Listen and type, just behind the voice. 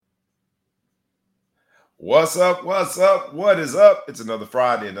What's up? What's up? What is up? It's another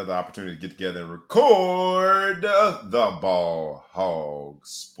Friday, another opportunity to get together and record the Ball Hog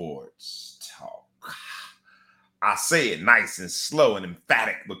Sports Talk. I say it nice and slow and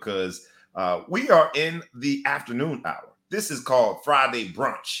emphatic because we are in the afternoon hour. This is called Friday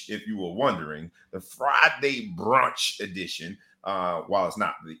Brunch, if you were wondering, the Friday Brunch edition. While it's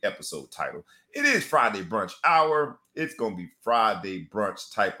not the episode title, it is Friday Brunch Hour. It's going to be Friday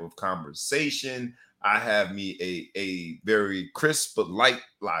Brunch type of conversation. I have me a very crisp but light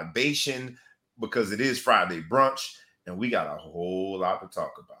libation because it is Friday brunch, and we got a whole lot to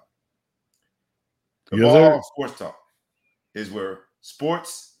talk about. The Ball Sports Talk is where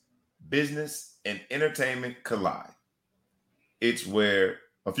sports, business, and entertainment collide. It's where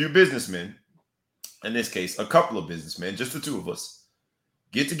a few businessmen, in this case, a couple of businessmen, just the two of us,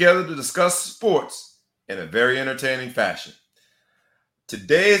 get together to discuss sports in a very entertaining fashion.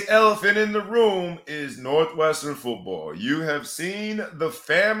 Today's elephant in the room is Northwestern football. You have seen the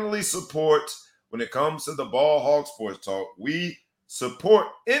family support when it comes to the Ball Hog Sports Talk. We support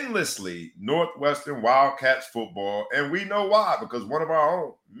endlessly Northwestern Wildcats football, and we know why, because one of our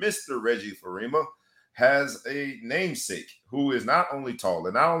own, Mr. Reggie Farima, has a namesake who is not only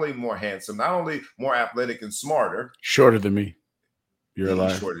taller, not only more handsome, not only more athletic and smarter. Shorter than me. You're He's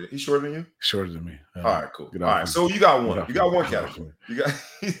alive. He's shorter than you? Shorter than me. All right, cool. All right, so you got one. You got one category. You got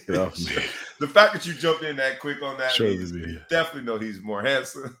Get off me. The fact that you jumped in that quick on that, Shorter means than me. you definitely know he's more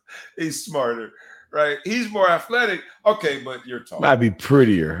handsome. He's smarter, right? He's more athletic. Okay, but you're tall. Might be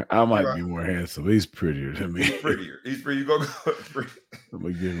prettier. I might be more handsome. He's prettier than me. He's prettier. He's pretty. You go pretty. I'm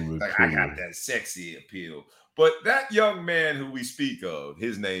gonna give him a Like, I got that sexy appeal. But that young man who we speak of,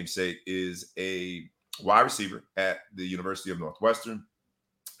 his namesake is a wide receiver at the University of Northwestern.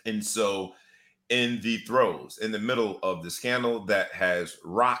 And so in the throes, in the middle of the scandal that has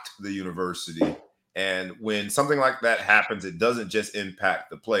rocked the university, and when something like that happens, it doesn't just impact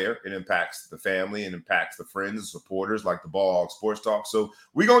the player, it impacts the family and impacts the friends and supporters like the Ball Hog Sports Talk. So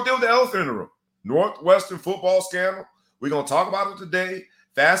we're going to deal with the elephant in the room. Northwestern football scandal. We're going to talk about it today.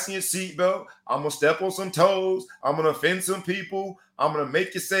 Fasten your seatbelt. I'm going to step on some toes. I'm going to offend some people. I'm going to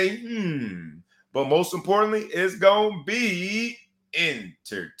make you say, But most importantly, it's going to be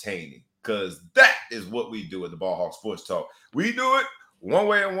entertaining, because that is what we do at the Ball Hog Sports Talk. We do it one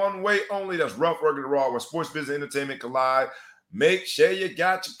way and one way only. That's rough, rugged, and raw, where sports, business, and entertainment collide. Make sure you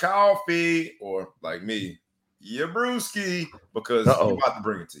got your coffee, or like me, your brewski, because we're about to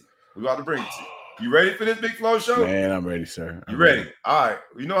bring it to you. We're about to bring it to you. You ready for this Big Flow show? Man, I'm ready, sir. You ready? All right.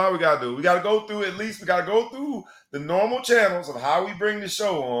 You know how we got to do. We got to go through the normal channels of how we bring the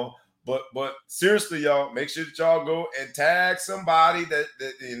show on. But seriously, y'all, make sure that y'all go and tag somebody that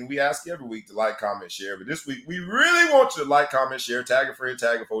and we ask you every week to like, comment, share. But this week, we really want you to like, comment, share, tag a friend,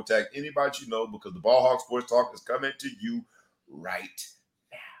 tag a foe, tag anybody you know, because the Ball Hog Sports Talk is coming to you right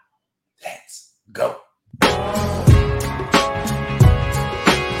now. Let's go.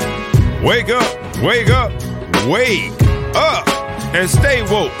 Wake up, wake up, wake up, and stay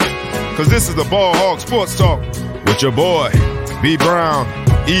woke, because this is the Ball Hog Sports Talk with your boy, B. Brown,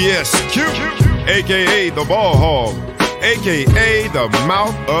 ESQ, a.k.a. the Ball Hog, a.k.a. the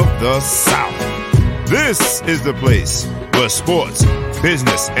Mouth of the South. This is the place where sports,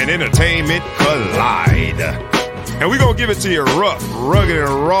 business, and entertainment collide. And we're going to give it to you rough, rugged,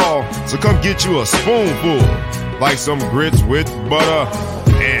 and raw, so come get you a spoonful, like some grits with butter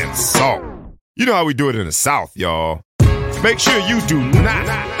and salt. You know how we do it in the South, y'all. Make sure you do not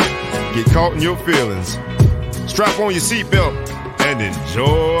get caught in your feelings. Strap on your seatbelt and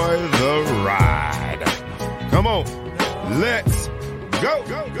enjoy the ride. Come on, let's go,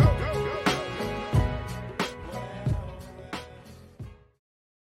 go, go, go, go.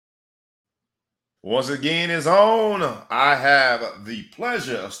 Once again, it's on. I have the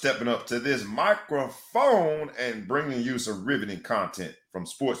pleasure of stepping up to this microphone and bringing you some riveting content from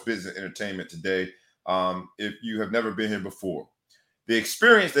sports, business, entertainment today. If you have never been here before, the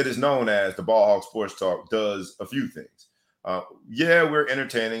experience that is known as the Ball Hog Sports Talk does a few things. Yeah, we're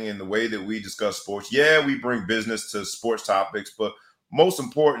entertaining in the way that we discuss sports. Yeah, we bring business to sports topics, but most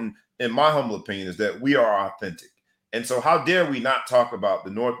important, in my humble opinion, is that we are authentic. And so how dare we not talk about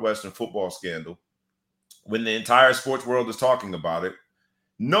the Northwestern football scandal when the entire sports world is talking about it,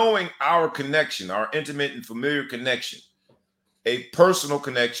 knowing our connection, our intimate and familiar connection, a personal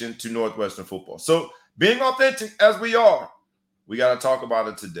connection to Northwestern football. So being authentic as we are, we got to talk about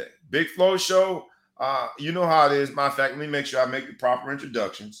it today. Big Flow Show, you know how it is. Matter of fact, let me make sure I make the proper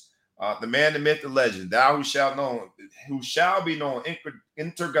introductions. The man, the myth, the legend, thou who shall be known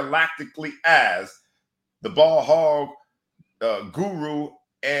intergalactically as the Ball Hog guru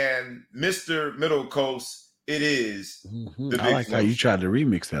and Mr. Middle Coast, it is the I like Big how you Show. tried to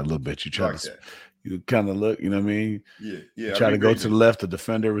remix that a little bit. You tried like to, that. you kind of look, you know what I mean? Yeah. You tried to go to the left. The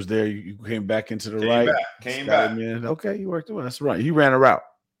defender was there. You came back into the right. Came back. In. Okay, you worked well. That's right. He ran a route.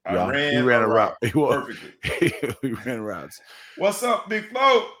 He ran a route. Perfectly. He ran routes. What's up, Big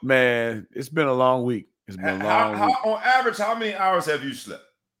Flo? Man, it's been a long week. It's been a long week. On average, how many hours have you slept?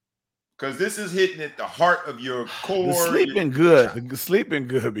 Because this is hitting at the heart of your core. Sleeping good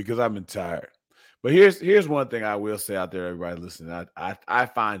because I've been tired. But here's one thing I will say out there, everybody listening. I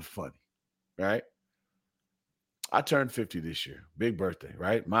find funny, right? I turned 50 this year. Big birthday,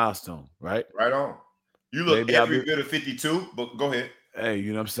 right? Milestone, right? Right on. You look every bit of 52, but go ahead. Hey,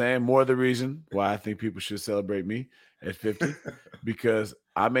 you know what I'm saying? More the reason why I think people should celebrate me at 50 because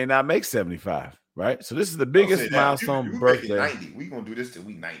I may not make 75, right? So this is the biggest milestone birthday. 90. We're going to do this till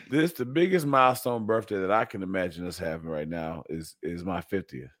we 90. This is the biggest milestone birthday that I can imagine us having right now is my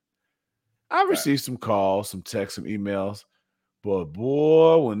 50th. I received some calls, some texts, some emails, but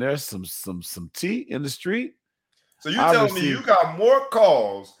boy, when there's some tea in the street. So you telling me you got more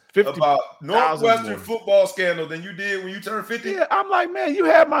calls about Northwestern football scandal than you did when you turned 50? Yeah, I'm like, man, you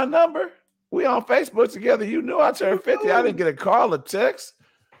had my number. We on Facebook together. You knew I turned 50. I didn't get a call, a text,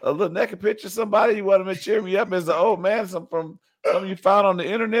 a little naked picture of somebody you wanted to cheer me up as an old man, from you found on the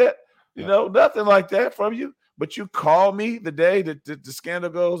internet. You know, nothing like that from you. But you call me the day that the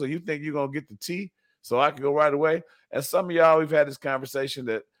scandal goes, and you think you're going to get the tea so I can go right away. And some of y'all, we've had this conversation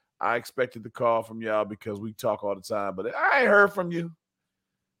that I expected the call from y'all because we talk all the time, but I ain't heard from you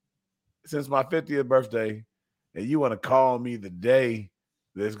since my 50th birthday, and you want to call me the day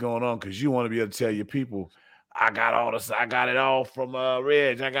that's going on because you want to be able to tell your people, I got it all from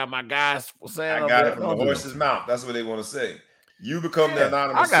Reg. I got my guys saying I got it from the horse's mouth. That's what they want to say. You become the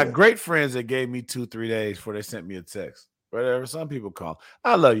anonymous. I got great friends that gave me 2-3 days before they sent me a text. Whatever. Some people call.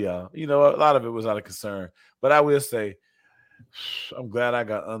 I love y'all. You know, a lot of it was out of concern, but I will say, I'm glad I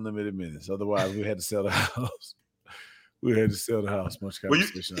got unlimited minutes. Otherwise, we had to sell the house. Much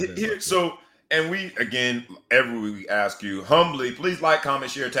conversation. And we, again, every week we ask you humbly, please like,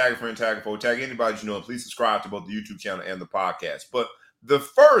 comment, share, tag a friend, tag a foe, tag anybody you know, and please subscribe to both the YouTube channel and the podcast. But the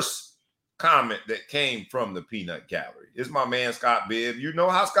first comment that came from the Peanut Gallery is my man, Scott Bibb. You know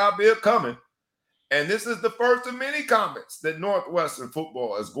how Scott Bibb coming. And this is the first of many comments that Northwestern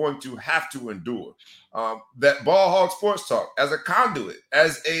football is going to have to endure. That Ball Hog Sports Talk, as a conduit,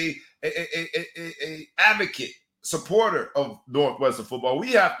 as a advocate, supporter of Northwestern football,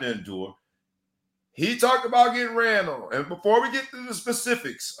 we have to endure. He talked about getting ran on. And before we get to the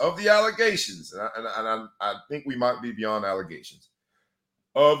specifics of the allegations, and I think we might be beyond allegations,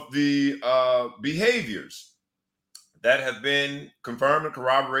 of the behaviors that have been confirmed and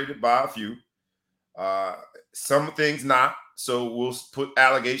corroborated by a few, some things not. So we'll put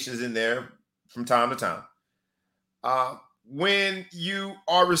allegations in there from time to time. When you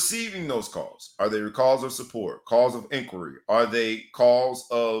are receiving those calls, are they calls of support, calls of inquiry? Are they calls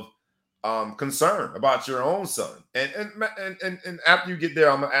of concern about your own son? And after you get there,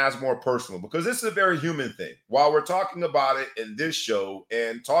 I'm gonna ask more personal, because this is a very human thing. While we're talking about it in this show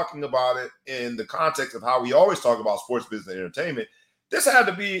and talking about it in the context of how we always talk about sports, business, and entertainment, this had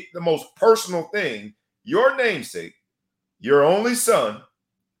to be the most personal thing. Your namesake, your only son,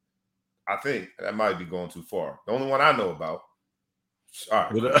 I think that might be going too far. The only one I know about. All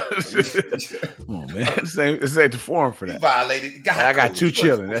right. Oh man, this ain't the forum for that. He violated. I got two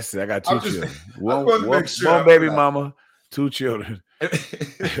children. That's it. I got two children. One baby mama, two children.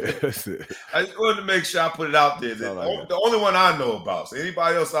 That's it. I just wanted to make sure I put it out there. The only one I know about. So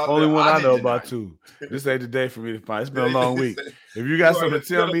anybody else out there? Only one I know about too. This ain't the day for me to find. It's been a long week. If you got something to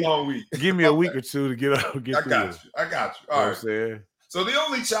tell me, give me a week or two to get through it. I got you. All right. Saying? So the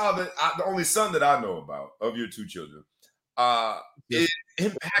only the only son that I know about of your two children, I think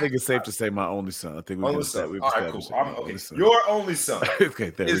it's safe to say my only son. I think we've established. All right, cool. Okay. Your only son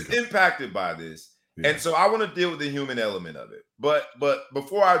is impacted by this. Yeah. And so I want to deal with the human element of it. But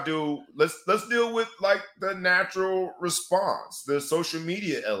before I do, let's deal with like the natural response, the social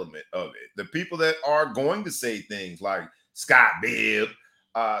media element of it. The people that are going to say things like Scott Bibb,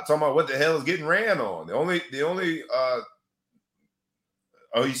 talking about what the hell is getting ran on. The only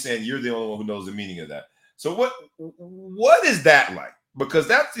he's saying you're the only one who knows the meaning of that. So what is that like? Because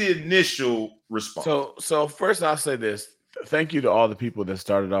that's the initial response. So first I'll say this. Thank you to all the people that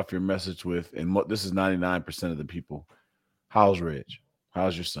started off your message with, and this is 99% of the people. How's Reg?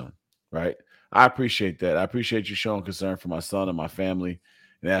 How's your son? Right? I appreciate that. I appreciate you showing concern for my son and my family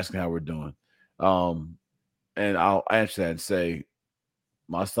and asking how we're doing. And I'll answer that and say,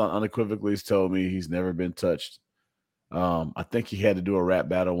 my son unequivocally has told me he's never been touched I think he had to do a rap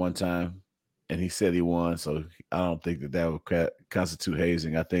battle one time, and he said he won. So I don't think that would constitute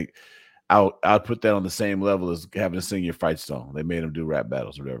hazing. I think I'll put that on the same level as having to sing your fight song. They made him do rap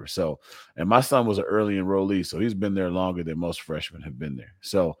battles or whatever. So, and my son was an early enrollee, so he's been there longer than most freshmen have been there.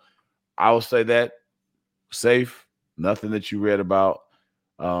 So I will say that safe, nothing that you read about.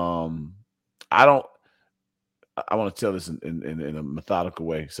 I want to tell this in a methodical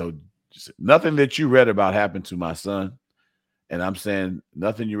way. So nothing that you read about happened to my son. And I'm saying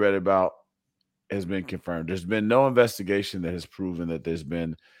nothing you read about has been confirmed. There's been no investigation that has proven that there's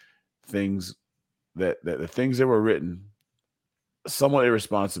been things that the things that were written somewhat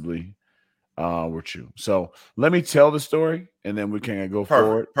irresponsibly were true. So let me tell the story, and then we can go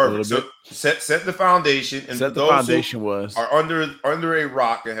forward a little bit. So set the foundation, and set the foundation was are under a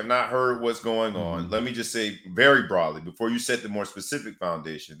rock and have not heard what's going on. Let me just say very broadly before you set the more specific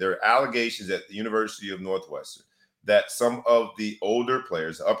foundation. There are allegations at the University of Northwestern that some of the older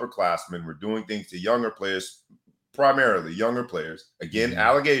players, the upperclassmen, were doing things to younger players, primarily younger players. Again,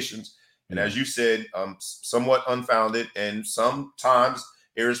 allegations, and as you said, somewhat unfounded and sometimes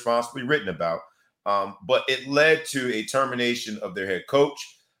irresponsibly written about. But it led to a termination of their head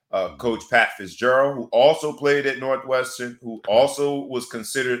coach, Coach Pat Fitzgerald, who also played at Northwestern, who also was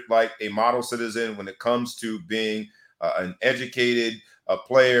considered like a model citizen when it comes to being an educated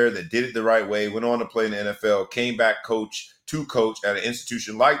player that did it the right way, went on to play in the NFL, came back to coach at an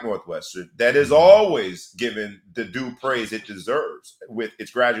institution like Northwestern that is always given the due praise it deserves with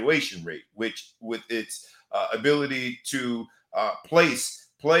its graduation rate, which with its ability to place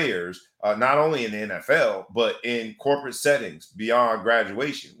players not only in the NFL, but in corporate settings beyond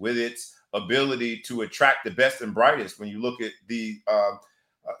graduation, with its ability to attract the best and brightest. When you look at the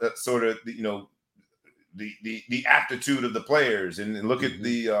sort of, the aptitude of the players and look at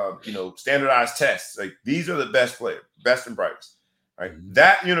the, standardized tests, like these are the best players, best and brightest. Right.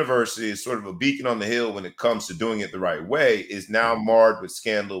 That university is sort of a beacon on the hill when it comes to doing it the right way, is now marred with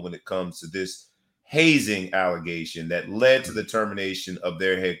scandal when it comes to this hazing allegation that led to the termination of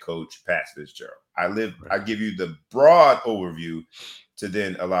their head coach, Pat Fitzgerald. I give you the broad overview to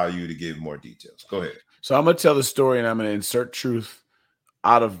then allow you to give more details. Go ahead. So I'm going to tell the story, and I'm going to insert truth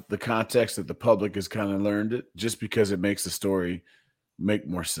out of the context that the public has kind of learned it, just because it makes the story make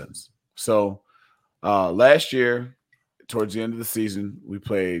more sense. So last year, towards the end of the season, we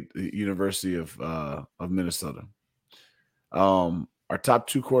played the University of Minnesota. Our top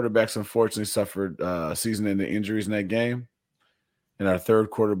two quarterbacks, unfortunately, suffered season-ending injuries in that game. And our third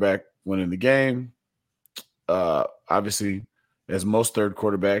quarterback went in the game. Obviously, as most third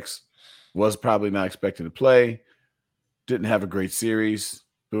quarterbacks, was probably not expected to play. Didn't have a great series.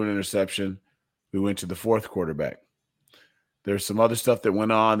 Threw an interception. We went to the fourth quarterback. There's some other stuff that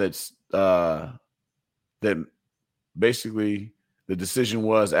went on that basically the decision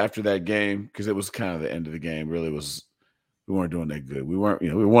was after that game, because it was kind of the end of the game, really was. We weren't doing that good. We weren't,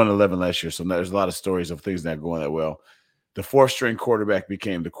 we won 11 last year. So there's a lot of stories of things not going that well. The fourth string quarterback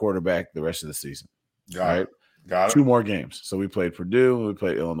became the quarterback the rest of the season. Got it. 2 more games. So we played Purdue and we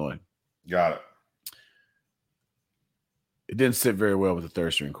played Illinois. Got it. It didn't sit very well with the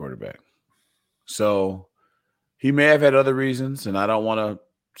third string quarterback. So he may have had other reasons, and I don't want to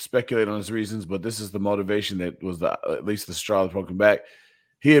speculate on his reasons, but this is the motivation that was at least the straw that broke him back.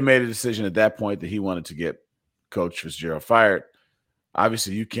 He had made a decision at that point that he wanted to get Coach Fitzgerald fired.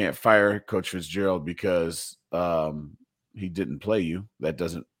 Obviously, you can't fire Coach Fitzgerald because he didn't play you. That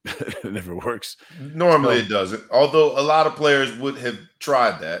doesn't it never works. Normally it doesn't. Although a lot of players would have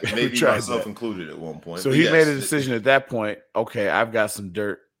tried that, maybe myself included at one point. So he made a decision at that point. Okay, I've got some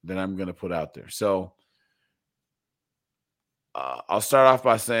dirt that I'm going to put out there. So I'll start off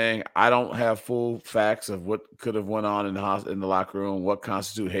by saying I don't have full facts of what could have went on in the locker room, what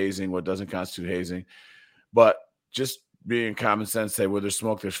constitutes hazing, what doesn't constitute hazing. But just being common sense, say where there's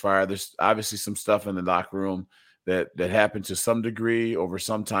smoke, there's fire. There's obviously some stuff in the locker room that happened to some degree over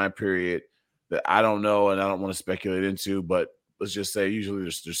some time period that I don't know and I don't want to speculate into. But let's just say usually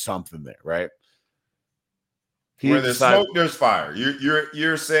there's something there, right? Where there's smoke, there's fire.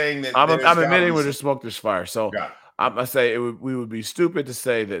 You're saying that I'm admitting where there's smoke, there's fire. So I say we would be stupid to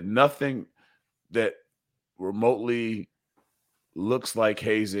say that nothing that remotely looks like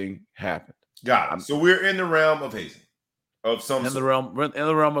hazing happened. Got it. So we're in the realm of hazing, of some in the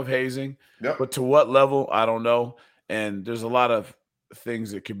realm of hazing. Yep. But to what level, I don't know. And there's a lot of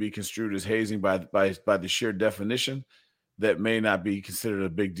things that could be construed as hazing by the sheer definition that may not be considered a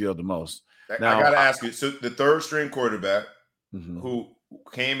big deal to most. Now, I got to ask you. So the third string quarterback who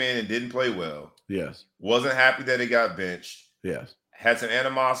came in and didn't play well, yes, wasn't happy that he got benched, yes, had some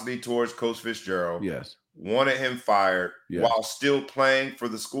animosity towards Coach Fitzgerald, yes, wanted him fired while still playing for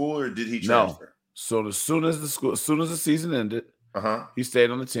the school, or did he transfer? No. So as soon as the season ended, he stayed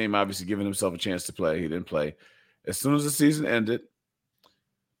on the team, obviously giving himself a chance to play. He didn't play. As soon as the season ended,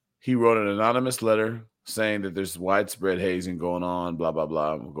 he wrote an anonymous letter saying that there's widespread hazing going on, blah, blah,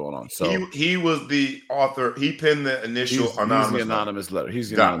 blah, going on. So he was the author. He penned the initial anonymous letter.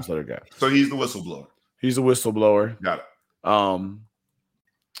 He's the anonymous letter guy. So he's the whistleblower. He's a whistleblower. Got it.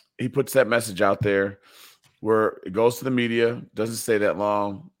 He puts that message out there where it goes to the media. Doesn't stay that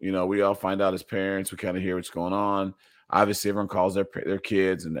long. We all find out as parents. We kind of hear what's going on. Obviously, everyone calls their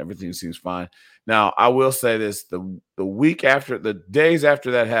kids, and everything seems fine. Now, I will say this: the days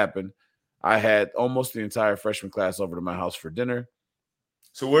after that happened, I had almost the entire freshman class over to my house for dinner.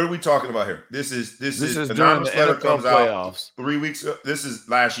 So what are we talking about here? This is during the NFL playoffs. 3 weeks ago. This is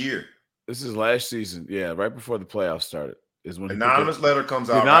last year. This is last season. Yeah, right before the playoffs started. Is when anonymous letter comes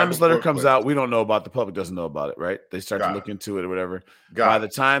out. The anonymous letter comes out. We don't know about it. The public doesn't know about it, right? They start to look into it or whatever. By the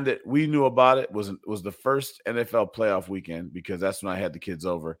time that we knew about it was the first NFL playoff weekend, because that's when I had the kids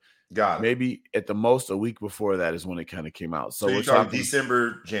over. Maybe at the most a week before that is when it kind of came out. So we're talking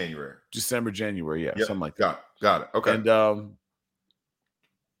December, January. Yeah, something like that. Got it. Okay. And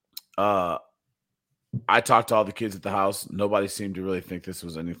I talked to all the kids at the house. Nobody seemed to really think this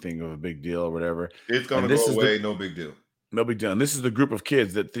was anything of a big deal or whatever. It's going to go away. No big deal. No big deal. And this is the group of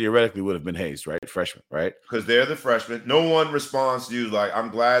kids that theoretically would have been hazed, right? Freshmen, right? Because they're the freshmen. No one responds to you like, I'm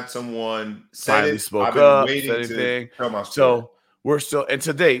glad someone finally spoke up, said anything. So we're still, and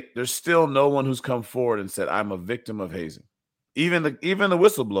to date, there's still no one who's come forward and said, I'm a victim of hazing. Even the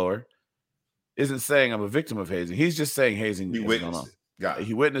whistleblower isn't saying I'm a victim of hazing. He's just saying hazing is going on.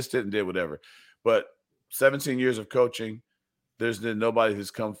 He witnessed it and did whatever. But 17 years of coaching, there's been nobody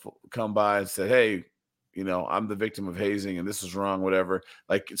who's come by and said, hey, I'm the victim of hazing and this is wrong, whatever.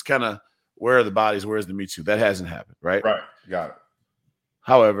 Like, it's kind of, where are the bodies? Where's the Me Too? That hasn't happened, right? Right. Got it.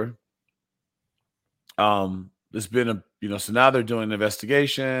 However, there's been so now they're doing an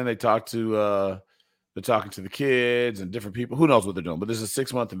investigation. They're talking to the kids and different people. Who knows what they're doing, but there's a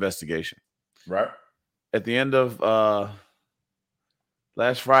 6-month investigation. Right. At the end of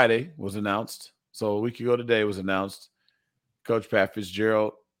last Friday was announced. So a week ago today was announced. Coach Pat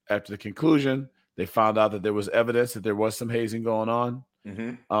Fitzgerald, after the conclusion, they found out that there was evidence that there was some hazing going on.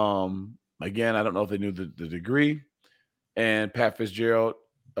 Mm-hmm. Again, I don't know if they knew the degree. And Pat Fitzgerald,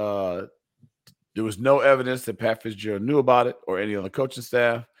 there was no evidence that Pat Fitzgerald knew about it or any other coaching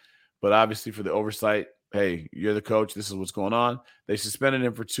staff. But obviously for the oversight, hey, you're the coach. This is what's going on. They suspended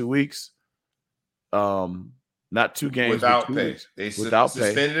him for 2 weeks. Not 2 games. Without pay. Weeks. They without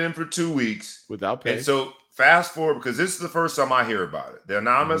suspended him for 2 weeks. Without pay. And so fast forward, because this is the first time I hear about it. The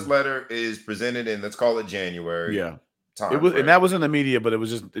anonymous letter is presented in, let's call it January. Yeah. And that was in the media, but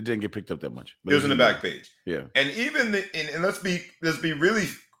it didn't get picked up that much. It was in the back page. Yeah. And even and let's be really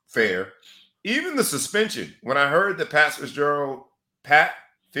fair. Even the suspension, when I heard that Pat Fitzgerald,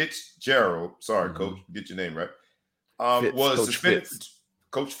 sorry, Coach, get your name right, was Coach suspended.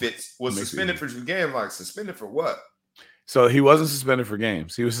 Coach Fitz was suspended for 2 games. Like, suspended for what? So he wasn't suspended for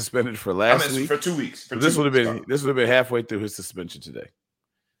games. He was suspended for week. For 2 weeks. This would have been halfway through his suspension today.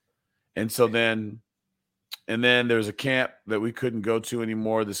 And so then there's a camp that we couldn't go to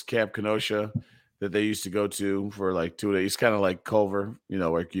anymore. This Camp Kenosha that they used to go to for like 2 days, kind of like Culver,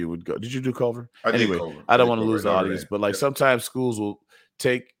 where you would go. Did you do Culver? Anyway, Culver. I don't want to lose the audience, but like sometimes schools will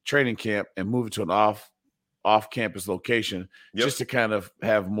take training camp and move it to an off-campus location just to kind of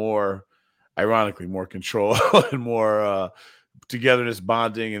have more, ironically, more control and more togetherness,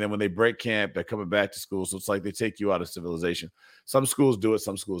 bonding. And then when they break camp, they're coming back to school. So it's like they take you out of civilization. Some schools do it,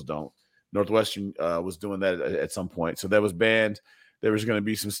 some schools don't. Northwestern was doing that at some point. So that was banned. There was going to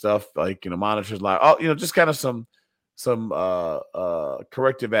be some stuff like, monitors live. Just kind of some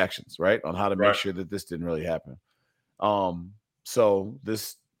corrective actions, right, on how to make sure that this didn't really happen. So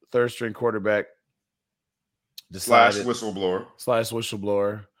this third string quarterback decided,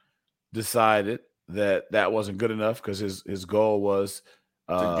 whistleblower decided that wasn't good enough because his goal was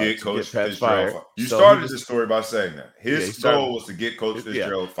to get Coach Fitzgerald fired. You started this story by saying that his goal was to get Coach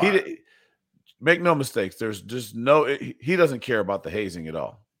Fitzgerald fired. Make no mistakes. There's just he doesn't care about the hazing at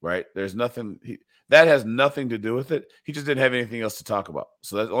all, right? There's nothing that has nothing to do with it. He just didn't have anything else to talk about.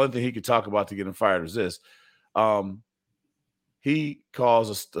 So that's the only thing he could talk about to get him fired was this. He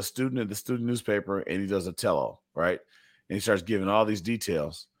calls a student at the student newspaper and he does a tell-all, right? And he starts giving all these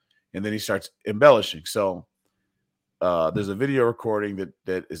details and then he starts embellishing. So there's a video recording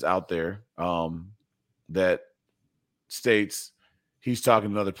that is out there that states he's talking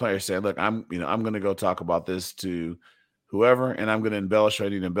to another player saying, look, I'm going to go talk about this to whoever, and I'm going to embellish. I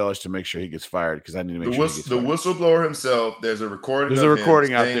need to embellish to make sure he gets fired because I need to make sure he gets fired. The whistleblower himself. There's a recording. There's a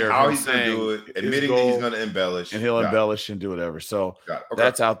recording out there how of him he's going to do it, admitting that he's going to embellish, and he'll embellish and do whatever. So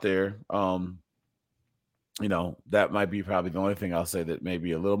that's out there. That might be probably the only thing I'll say that may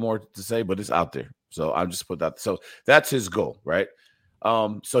be a little more to say, but it's out there. So I'm just put that. So that's his goal, right?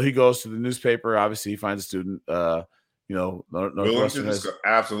 So he goes to the newspaper. Obviously, he finds a student. Northwestern has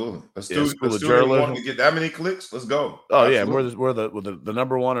absolutely. A student journalism to get that many clicks. Let's go. Oh absolutely. Yeah, we're the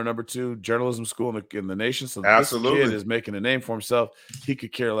number one or number two journalism school in the nation. So this kid is making a name for himself. He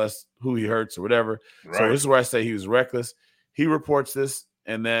could care less who he hurts or whatever. Right. So this is where I say he was reckless. He reports this,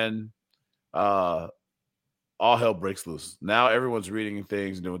 and then all hell breaks loose. Now everyone's reading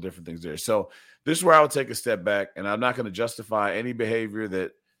things and doing different things there. So this is where I would take a step back, and I'm not going to justify any behavior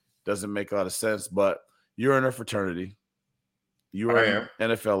that doesn't make a lot of sense. But you're in a fraternity. You are in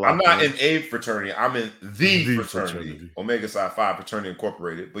NFL. I'm not in a fraternity. I'm in the fraternity. Omega Psi Phi Fraternity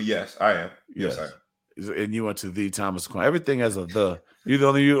Incorporated. But yes, I am. Yes, I am. And you went to the Thomas Aquinas. Everything has a the. You're the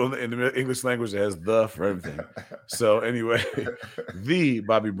only in the English language that has the for everything. So anyway, the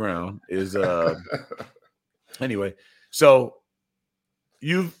Bobby Brown is anyway. So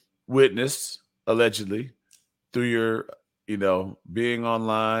you've witnessed allegedly through your being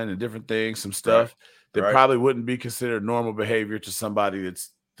online and different things, some stuff. Right. That probably wouldn't be considered normal behavior to somebody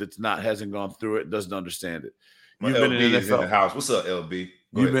hasn't gone through it, doesn't understand it. You've been in the NFL in the house. What's up, LB?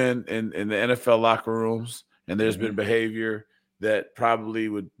 You've been in the NFL locker rooms, and there's been behavior that probably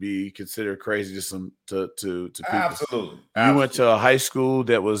would be considered crazy to people. Absolutely. You went to a high school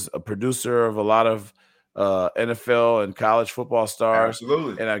that was a producer of a lot of NFL and college football stars.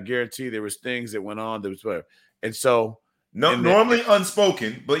 Absolutely. And I guarantee there was things that went on that was whatever. And so normally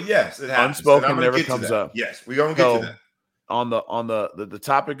unspoken, but yes, it happens. Unspoken never comes up. Yes, we're gonna get to that. On the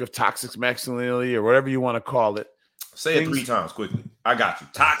topic of toxic masculinity or whatever you want to call it. Say it 3 times quickly. I got you.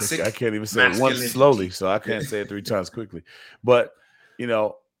 Toxic. I can't even say it once slowly, so I can't say it 3 times quickly. But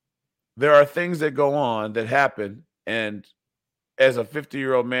there are things that go on that happen, and as a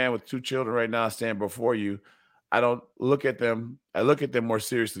 50-year-old man with 2 children right now standing before you, I don't look at them. I look at them more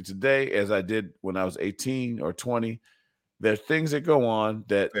seriously today as I did when I was 18 or 20. There are things that go on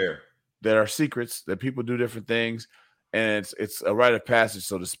that are secrets, that people do different things, and it's a rite of passage,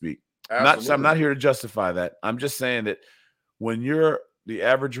 so to speak. I'm not here to justify that. I'm just saying that when you're the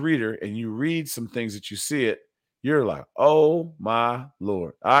average reader and you read some things that you see it, you're like, oh my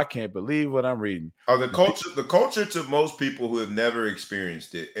Lord, I can't believe what I'm reading. The culture to most people who have never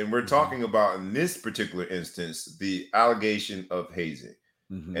experienced it, and we're talking about in this particular instance, the allegation of hazing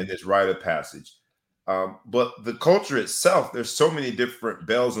and this rite of passage. But the culture itself, there's so many different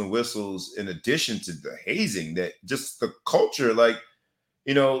bells and whistles in addition to the hazing that just the culture, like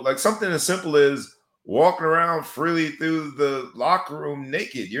something as simple as walking around freely through the locker room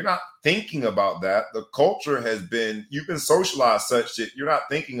naked. You're not thinking about that. The culture you've been socialized such that you're not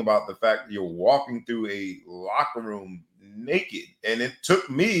thinking about the fact that you're walking through a locker room naked. And it took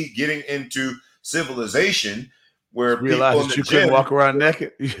me getting into civilization where realized that you couldn't walk around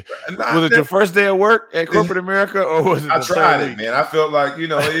naked. Was it your first day of work at corporate America, or was it? I tried it, man. I felt like it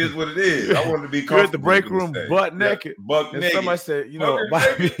is what it is. I wanted to be comfortable. You're at the break room, butt naked. Naked. Somebody said,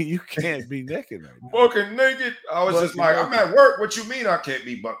 Bobby, you can't be naked right now. Bucket naked. I was just like, I'm at work. What you mean I can't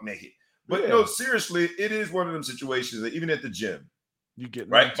be buck naked? But no, seriously, it is one of them situations that even at the gym, you get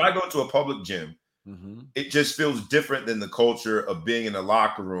right. If I go to a public gym, it just feels different than the culture of being in a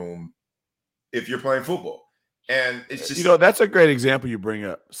locker room if you're playing football. And it's just that's a great example you bring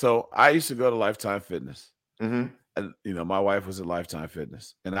up. So I used to go to Lifetime Fitness, and my wife was at Lifetime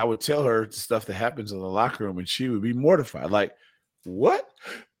Fitness, and I would tell her stuff that happens in the locker room, and she would be mortified. Like, what?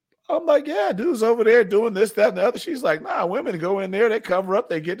 I'm like, yeah, dude's over there doing this, that, and the other. She's like, nah, women go in there, they cover up,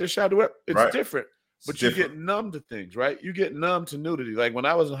 they get their shot. It's different, but you get numb to things, right? You get numb to nudity. Like when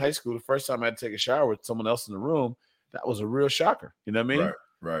I was in high school, the first time I had to take a shower with someone else in the room, that was a real shocker. You know what I mean?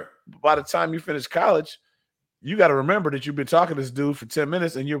 Right. By the time you finish college, you got to remember that you've been talking to this dude for 10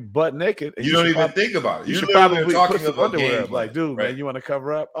 minutes and you're butt naked. And you don't even think about it. You should probably talking about underwear. Like, dude, man, you want to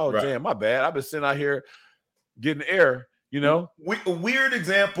cover up? Oh, damn, my bad. I've been sitting out here getting air, A weird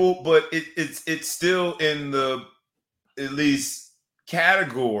example, but it's still in the at least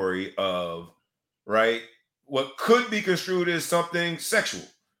category of, right, what could be construed as something sexual,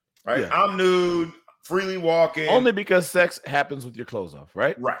 right? Yeah. I'm nude, freely walking. Only because sex happens with your clothes off,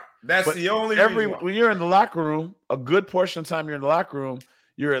 right? Right. That's the only reason. When you're in the locker room, a good portion of the time you're in the locker room,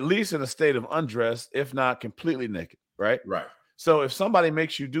 you're at least in a state of undress, if not completely naked, right? Right. So if somebody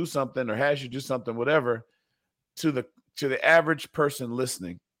makes you do something or has you do something, whatever, to the average person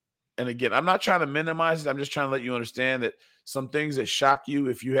listening, and again, I'm not trying to minimize it. I'm just trying to let you understand that some things that shock you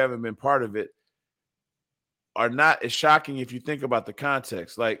if you haven't been part of it are not as shocking if you think about the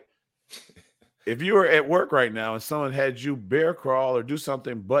context. Like, if you were at work right now and someone had you bear crawl or do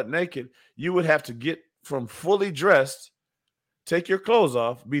something butt naked, you would have to get from fully dressed, take your clothes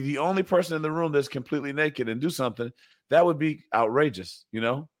off, be the only person in the room that's completely naked and do something. That would be outrageous, you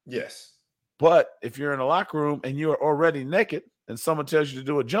know? Yes. But if you're in a locker room and you are already naked and someone tells you to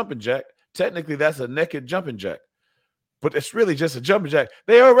do a jumping jack, technically that's a naked jumping jack. But it's really just a jumping jack.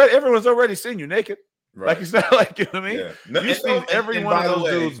 Everyone's already seen you naked. Right. Like, it's not like, you know what I mean? Yeah. No, you've seen every one of those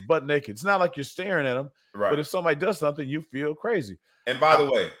dudes butt naked. It's not like you're staring at them. Right. But if somebody does something, you feel crazy. And by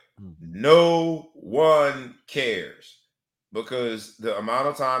the way, no one cares, because the amount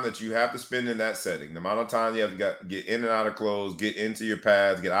of time that you have to spend in that setting, the amount of time you have to get in and out of clothes, get into your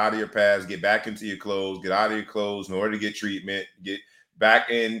pads, get out of your pads, get back into your clothes, get out of your clothes in order to get treatment, get back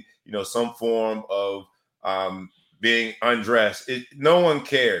in, some form of being undressed. No one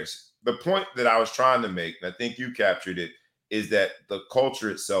cares. The point that I was trying to make, and I think you captured it, is that the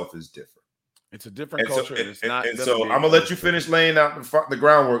culture itself is different. It's a different culture. So I'm going to let you finish laying out the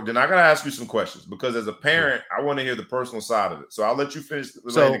groundwork. Then I got to ask you some questions, because as a parent, I want to hear the personal side of it. So I'll let you finish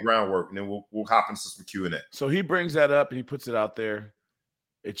laying the groundwork, and then we'll hop into some Q&A. So he brings that up and he puts it out there.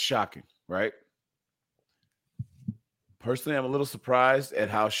 It's shocking, right? Personally, I'm a little surprised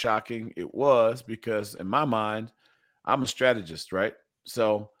at how shocking it was, because in my mind, I'm a strategist, right?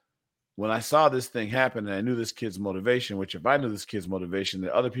 So when I saw this thing happen and I knew this kid's motivation, which if I knew this kid's motivation,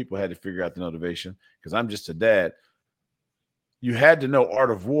 the other people had to figure out the motivation, because I'm just a dad. You had to know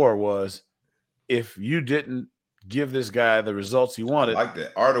Art of War was, if you didn't give this guy the results he wanted. I like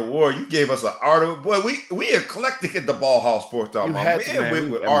that. Art of War. You gave us an Art of Boy. We eclectic at the Ball Hall Sports Talk.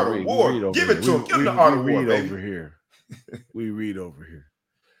 Man, with Art of War. Give it to him. Give him the Art of War, baby. Over here. We read over here.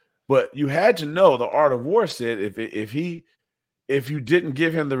 But you had to know the Art of War said if you didn't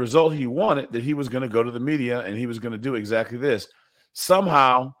give him the result he wanted, that he was going to go to the media and he was going to do exactly this.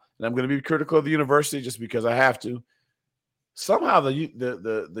 Somehow, and I'm going to be critical of the university just because I have to, somehow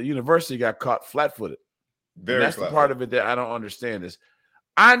the university got caught flat-footed. That's the part of it that I don't understand is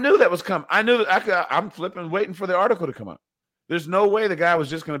I knew that was coming. I knew that I'm flipping, waiting for the article to come out. There's no way the guy was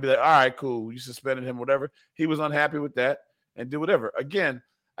just going to be like, all right, cool, you suspended him, whatever. He was unhappy with that and do whatever. Again,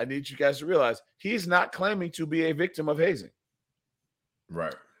 I need you guys to realize he's not claiming to be a victim of hazing.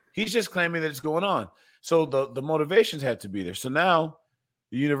 Right. He's just claiming that it's going on. So the motivations had to be there. So now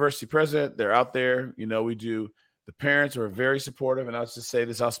the university president, they're out there. The parents are very supportive. And I'll just say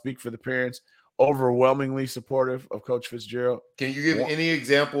this, I'll speak for the parents, overwhelmingly supportive of Coach Fitzgerald. Can you give any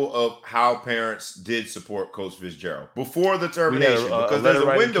example of how parents did support Coach Fitzgerald before the termination? Because there's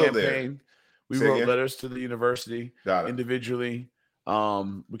a window campaign there. We wrote letters to the university individually. We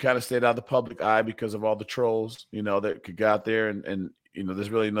kind of stayed out of the public eye because of all the trolls, that could get out there and there's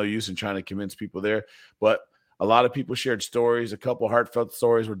really no use in trying to convince people there. But a lot of people shared stories. A couple of heartfelt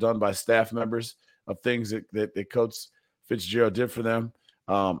stories were done by staff members of things that Coach Fitzgerald did for them.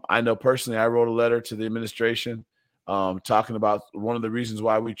 I know personally, I wrote a letter to the administration talking about one of the reasons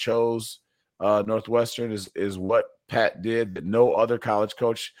why we chose Northwestern is what Pat did that no other college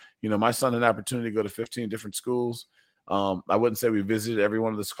coach. My son had an opportunity to go to 15 different schools. I wouldn't say we visited every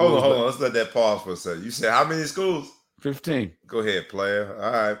one of the schools. Hold on. Let's let that pause for a second. You said how many schools? 15. Go ahead, player.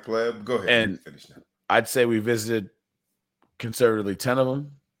 All right, player. Go ahead. And finish now. I'd say we visited conservatively 10 of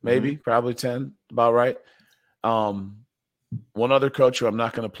them, maybe, probably 10, about right. One other coach who I'm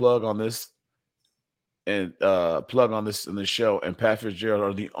not going to plug on this and plug on this in the show, and Pat Fitzgerald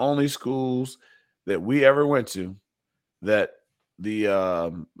are the only schools that we ever went to that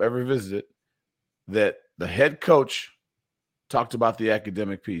ever visited that the head coach talked about the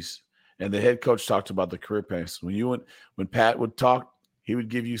academic piece. And the head coach talked about the career paths. When Pat would talk, he would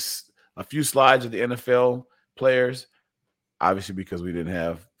give you a few slides of the NFL players, obviously because we didn't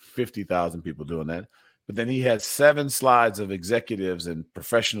have 50,000 people doing that. But then he had 7 slides of executives and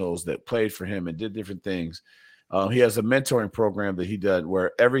professionals that played for him and did different things. He has a mentoring program that he did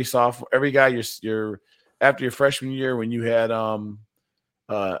where every guy you're after your freshman year when you had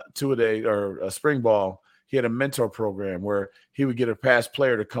 2-a-day or a spring ball, he had a mentor program where he would get a past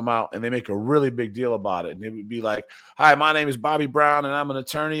player to come out and they make a really big deal about it. And it would be like, hi, my name is Bobby Brown and I'm an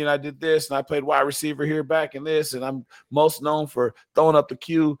attorney and I did this and I played wide receiver here back in this. And I'm most known for throwing up the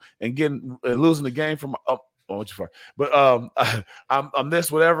cue and losing the game from I went too far. But I'm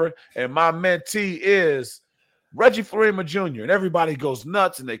this, whatever. And my mentee is Reggie Florima Jr. And everybody goes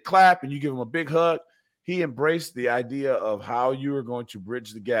nuts and they clap and you give him a big hug. He embraced the idea of how you are going to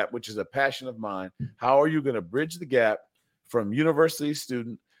bridge the gap, which is a passion of mine. How are you going to bridge the gap from university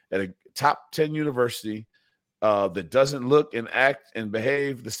student at a top 10 university that doesn't look and act and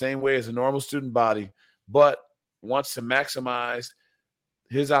behave the same way as a normal student body, but wants to maximize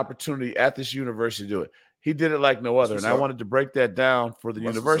his opportunity at this university to do it. He did it like no other. And I wanted to break that down for the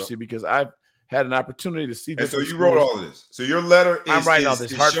university because I've had an opportunity to see. And so you wrote all of this. So your letter is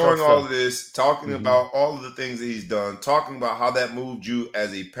showing all of this, talking about all of the things that he's done, talking about how that moved you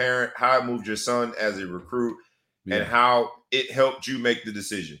as a parent, how it moved your son as a recruit, and how it helped you make the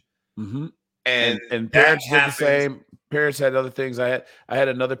decision. Mm-hmm. And parents did the same. Parents had other things. I had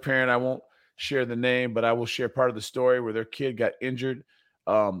another parent. I won't share the name, but I will share part of the story where their kid got injured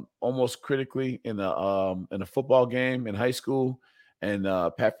almost critically in a football game in high school. And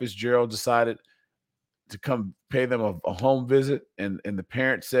Pat Fitzgerald decided to come pay them a home visit. And the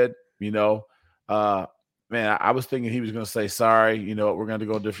parent said, man, I was thinking he was going to say, sorry, we're going to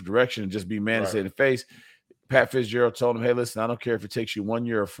go a different direction and just be man and say in the face. Pat Fitzgerald told him, hey, listen, I don't care if it takes you 1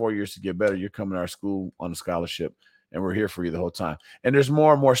 year or 4 years to get better. You're coming to our school on a scholarship, and we're here for you the whole time. And there's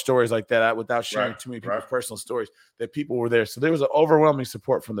more and more stories like that without sharing too many people's personal stories that people were there. So there was an overwhelming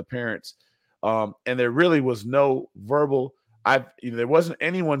support from the parents. And there really was no verbal there wasn't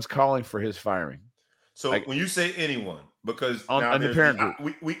anyone's calling for his firing. So when you say anyone, because on the parent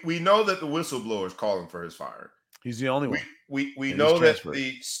group, we know that the whistleblower is calling for his firing. He's the only one. We know that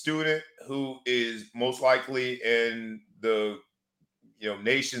the student who is most likely in the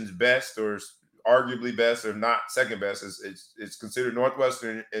nation's best or arguably best or not second best it's considered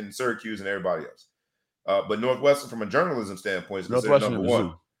Northwestern and Syracuse and everybody else. But Northwestern from a journalism standpoint is considered number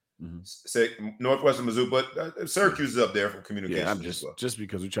one. Say Northwestern, Mizzou, but Syracuse is up there from communication. Yeah, I'm just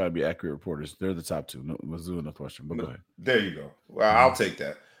because we try to be accurate reporters. They're the top two, Mizzou and Northwestern. But go ahead. There you go. Well, I'll take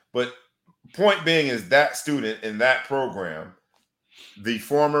that. But point being is that student in that program, the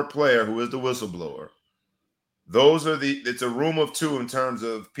former player who is the whistleblower, it's a room of two in terms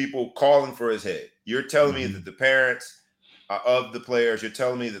of people calling for his head. You're telling me that the parents of the players, you're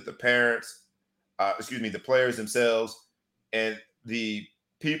telling me that the parents, the players themselves and the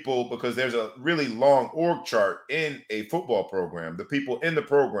people, because there's a really long org chart in a football program, the people in the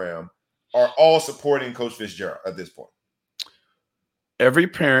program are all supporting Coach Fitzgerald at this point. Every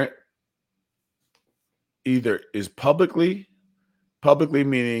parent either is publicly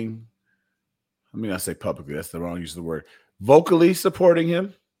meaning, I mean, I say publicly, that's the wrong use of the word, vocally supporting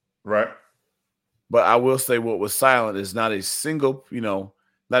him. Right. But I will say what was silent is not a single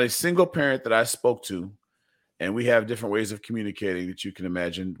parent that I spoke to, and we have different ways of communicating that you can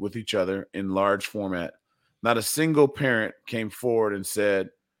imagine with each other in large format. Not a single parent came forward and said,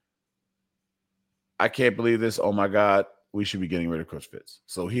 I can't believe this. Oh my God, we should be getting rid of Coach Fitz.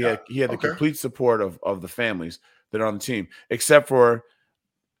 So he had the complete support of the families that are on the team, except for,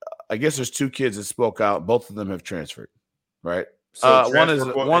 I guess there's two kids that spoke out. Both of them have transferred, right? So one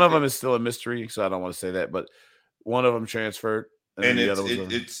of them is still a mystery, so I don't want to say that, but one of them transferred, and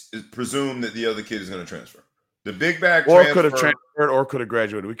it's presumed that the other kid is going to transfer. The big bag could have transferred or could have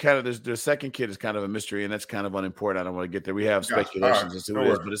graduated. We kind of the second kid is kind of a mystery, and that's kind of unimportant. I don't want to get there. We have speculations as to who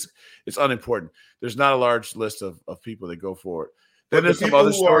it is, but it's unimportant. There's not a large list of people that go forward. Then there's some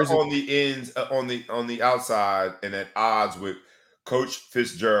other stories on the ends, on the outside, and at odds with Coach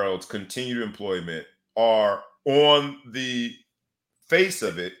Fitzgerald's continued employment are on the face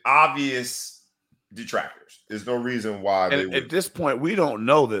of it obvious detractors. There's no reason why they would. At this point, we don't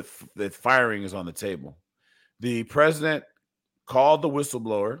know that firing is on the table. The president called the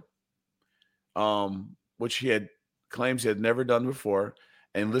whistleblower, which claims he had never done before,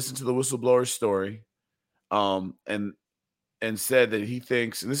 and listened to the whistleblower's story, and said that he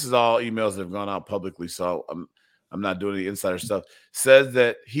thinks, and this is all emails that have gone out publicly, so I'm not doing any insider stuff, says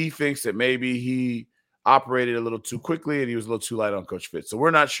that he thinks that maybe he operated a little too quickly and he was a little too light on Coach Fitz. So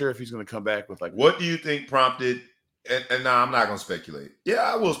we're not sure if he's going to come back with what do you think prompted, and now I'm not going to speculate. Yeah,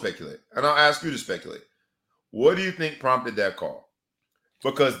 I will speculate, and I'll ask you to speculate. What do you think prompted that call?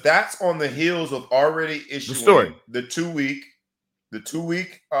 Because that's on the heels of already issuing the 2-week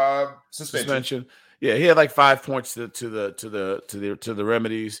suspension. Yeah, he had like 5 points to the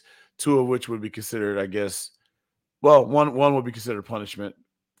remedies, 2 of which would be considered, I guess. Well, one would be considered punishment.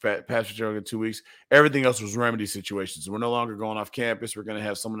 Pastor Joe in 2 weeks. Everything else was remedy situations. We're no longer going off campus. We're going to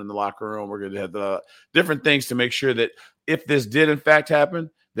have someone in the locker room. We're going to have the different things to make sure that if this did in fact happen,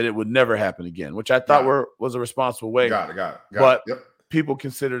 that it would never happen again, which I thought was a responsible way. Got it. But people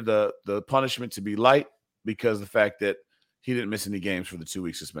considered the punishment to be light because of the fact that he didn't miss any games for the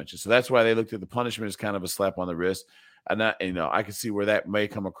 2-week suspension. So that's why they looked at the punishment as kind of a slap on the wrist. And I can see where that may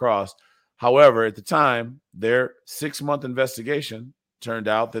come across. However, at the time, their 6-month investigation turned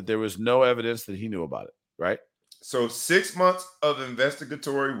out that there was no evidence that he knew about it, right? So 6 months of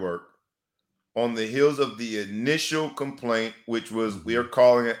investigatory work on the heels of the initial complaint, which was, we are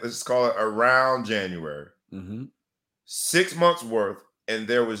calling it, let's call it around January. 6 months worth, and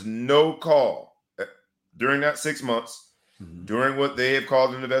there was no call during that 6 months. During what they have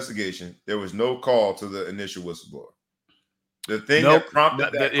called an investigation, there was no call to the initial whistleblower. The thing that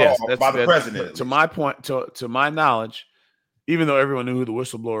prompted that call by the president. To my point, to my knowledge, even though everyone knew who the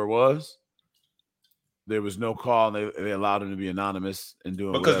whistleblower was, there was no call, and they allowed him to be anonymous and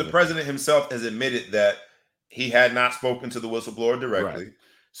doing because whatever. The president himself has admitted that he had not spoken to the whistleblower directly. Right.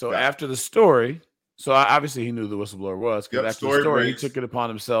 So after the story, obviously he knew the whistleblower was, because after the story, he took it upon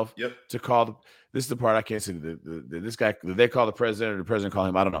himself to call. This is the part I can't say. This guy, did they call the president or the president call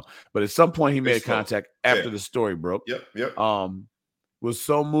him? I don't know. But at some point, he made contact after the story broke. Was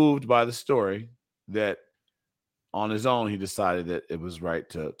so moved by the story that on his own, he decided that it was right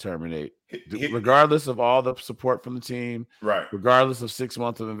to terminate, regardless of all the support from the team, regardless of 6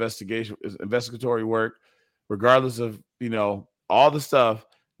 months of investigatory work, regardless of, all the stuff.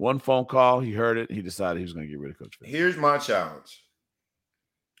 One phone call, he heard it, he decided he was going to get rid of Coach Fields. Here's my challenge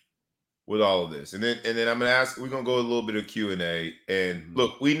with all of this. And then I'm going to ask, we're going to go a little bit of Q&A. And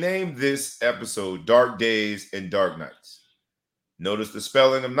look, we named this episode Dark Days and Dark Nights. Notice the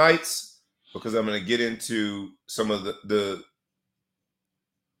spelling of nights, because I'm going to get into some of the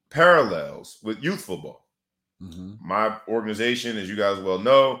parallels with youth football. My organization, as you guys well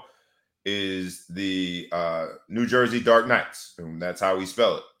know, is the New Jersey Dark Knights, and that's how we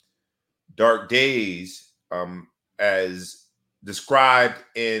spell it. Dark Days, as described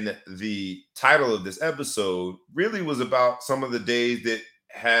in the title of this episode, really was about some of the days that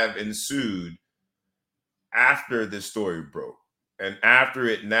have ensued after this story broke. And after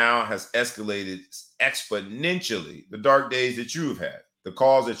it now has escalated exponentially, the dark days that you've had, the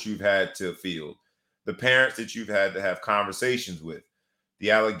calls that you've had to field, the parents that you've had to have conversations with,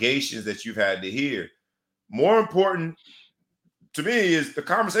 the allegations that you've had to hear. More important to me is the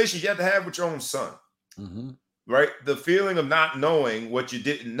conversations you have to have with your own son, right? The feeling of not knowing what you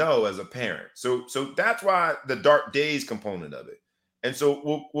didn't know as a parent. So that's why the dark days component of it. And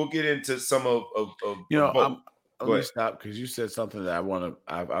so we'll get into some of both. Let me stop, because you said something that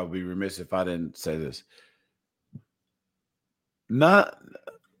I'll be remiss if I didn't say this. No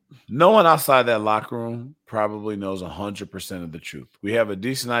one outside that locker room probably knows 100% of the truth. We have a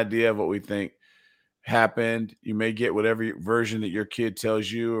decent idea of what we think happened. You may get whatever version that your kid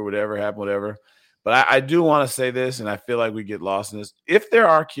tells you or whatever happened, whatever. But I do want to say this, and I feel like we get lost in this. If there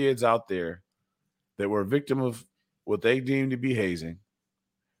are kids out there that were a victim of what they deem to be hazing,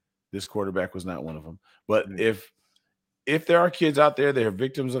 this quarterback was not one of them. But if there are kids out there that are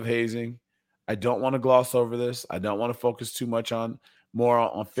victims of hazing, I don't want to gloss over this. I don't want to focus too much on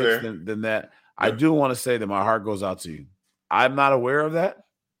Fitz than that. Yeah. I do want to say that my heart goes out to you. I'm not aware of that,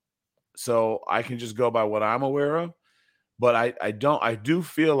 so I can just go by what I'm aware of. But I do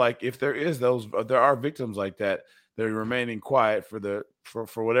feel like if there are victims like that that are remaining quiet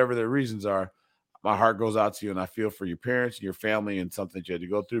for whatever their reasons are, my heart goes out to you, and I feel for your parents and your family and something that you had to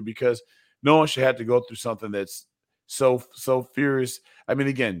go through, because no one should have to go through something that's so furious. I mean,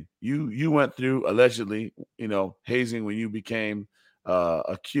 again, you went through allegedly, hazing when you became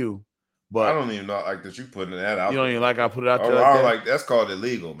a Q. But I don't even know like that you putting that out. You don't even like I put it out there. Like that's called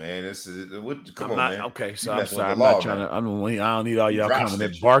illegal, man. Come on, man. Okay, so I'm sorry. I'm not trying to. I don't need all y'all coming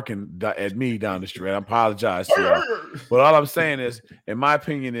and barking at me down the street. I apologize to y'all. But all I'm saying is, in my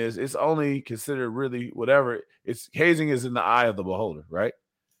opinion, it's only considered really whatever. It's hazing is in the eye of the beholder, right?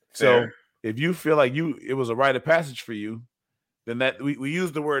 Fair. So if you feel like it was a rite of passage for you, then that we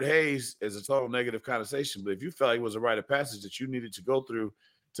use the word haze as a total negative connotation. But if you felt like it was a rite of passage that you needed to go through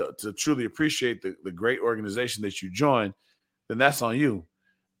to truly appreciate the great organization that you joined, then that's on you.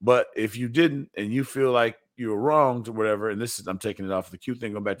 But if you didn't, and you feel like you were wronged or whatever, and I'm taking it off the Q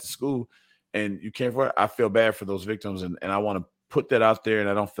thing, going back to school, and you came for it, I feel bad for those victims, and I want to put that out there, and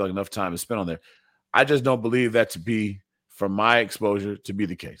I don't feel like enough time is spent on there. I just don't believe that to be, from my exposure, to be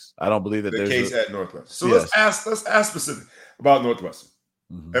the case. I don't believe that the case at Northwestern. So let's ask specific about Northwestern.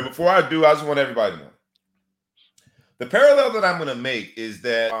 And before I do, I just want everybody to know. The parallel that I'm going to make is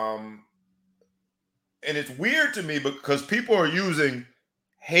that, and it's weird to me because people are using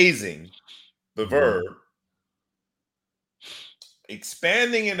hazing, the verb,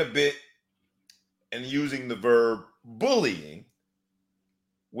 expanding it a bit, and using the verb bullying,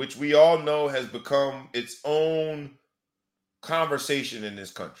 which we all know has become its own conversation in this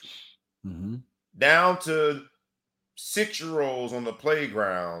country. Down to 6-year-olds on the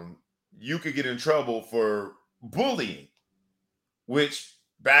playground, you could get in trouble for bullying, which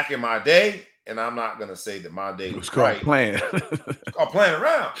back in my day, and I'm not gonna say that my day It was was called right. playing. It's called playing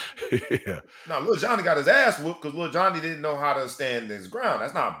around. Yeah. Now, Lil Johnny got his ass whooped because Lil Johnny didn't know how to stand his ground.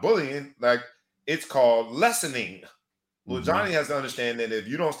 That's not bullying. Like, it's called lessening. Lil Johnny has to understand that if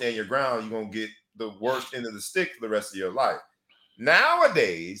you don't stand your ground, you're gonna get the worst end of the stick for the rest of your life.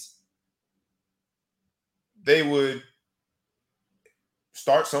 Nowadays, they would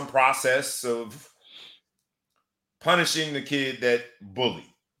start some process of punishing the kid that bullied.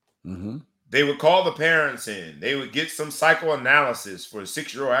 Mm-hmm. They would call the parents in. They would get some psychoanalysis for a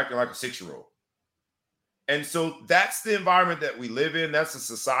 6-year-old acting like a 6-year-old. And so that's the environment that we live in. That's a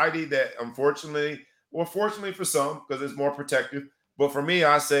society that, unfortunately, or fortunately for some, because it's more protective. But for me,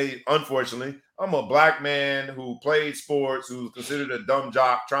 I say, unfortunately, I'm a black man who played sports, who's considered a dumb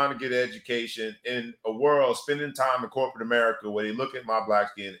jock, trying to get an education in a world spending time in corporate America where they look at my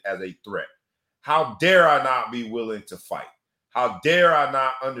black skin as a threat. How dare I not be willing to fight? How dare I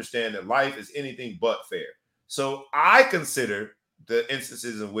not understand that life is anything but fair? So I consider the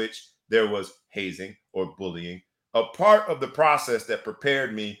instances in which there was hazing or bullying a part of the process that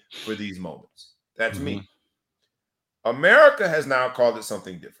prepared me for these moments. That's me. America has now called it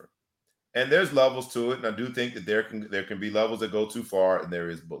something different. And there's levels to it. And I do think that there can be levels that go too far, and there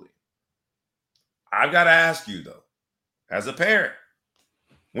is bullying. I've got to ask you, though, as a parent,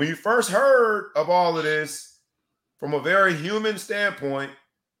 when you first heard of all of this from a very human standpoint,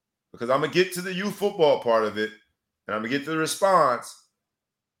 because I'm going to get to the youth football part of it, and I'm going to get to the response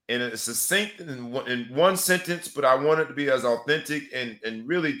in a succinct in one sentence, but I want it to be as authentic and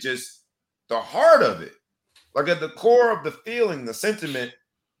really just the heart of it. Like at the core of the feeling, the sentiment,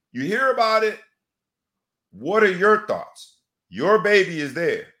 you hear about it. What are your thoughts? Your baby is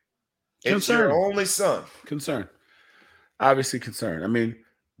there. It's your only son. Concern. Obviously concerned. I mean,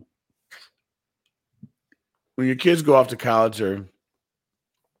 when your kids go off to college or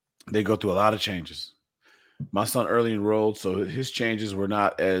they go through a lot of changes. My son early enrolled, so his changes were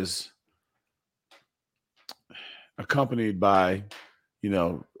not as accompanied by,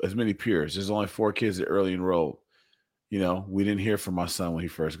 as many peers. There's only 4 kids that early enrolled. We didn't hear from my son when he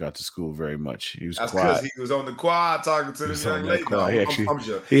first got to school very much. He was quiet. That's because he was on the quad talking to this young lady. No,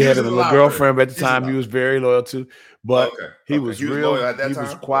 he had a little girlfriend at the time he was very loyal to, but he was real. Loyal at that time?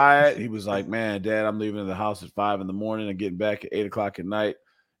 Was quiet. He was like, man, Dad, I'm leaving the house at 5 a.m. and getting back at 8:00 at night.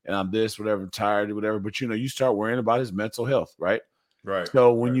 And I'm this, whatever, tired, whatever. But, you start worrying about his mental health, right? Right.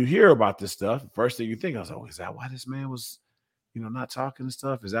 So when you hear about this stuff, first thing you think, I was like, oh, is that why this man was not talking and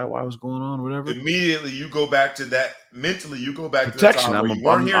stuff? Is that why it was going on or whatever? Immediately you go back to that. Mentally, you go back protection. To the time you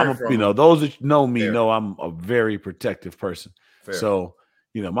weren't hearing from those that know me Fair. know I'm a very protective person. Fair. So,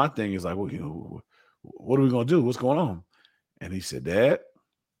 my thing is like, well, what are we going to do? What's going on? And he said, Dad,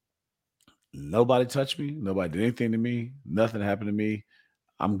 nobody touched me. Nobody did anything to me. Nothing happened to me.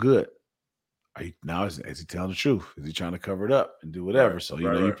 I'm good. Is he telling the truth? Is he trying to cover it up and do whatever? Right. So,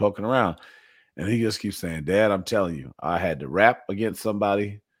 you're poking around. And he just keeps saying, Dad, I'm telling you, I had to rap against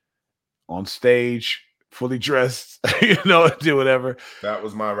somebody on stage, fully dressed, do whatever. That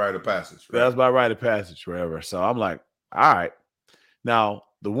was my rite of passage. Right? That was my rite of passage, whatever. So I'm like, all right. Now,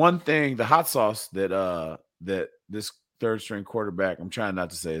 the one thing, the hot sauce that this third string quarterback, I'm trying not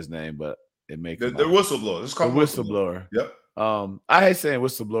to say his name, but it makes the whistleblower. It's called whistleblower. Yep. I hate saying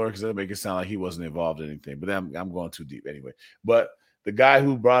whistleblower because it'll make it sound like he wasn't involved in anything, but I'm going too deep anyway. But the guy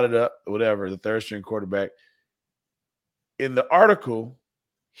who brought it up, whatever, the third string quarterback, in the article,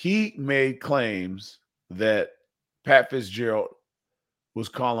 he made claims that Pat Fitzgerald was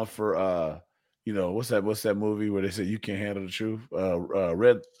calling for, what's that movie where they said you can't handle the truth?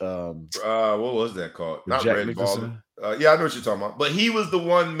 Red. What was that called? Not Jack Red Nicholson. Yeah, I know what you're talking about. But he was the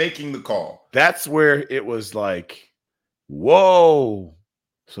one making the call. That's where it was like, whoa.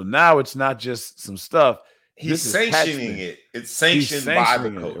 So now it's not just some stuff. He's sanctioning it. It's sanctioned by the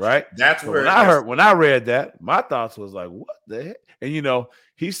coach, right? That's where when I read that, my thoughts was like, what the heck? And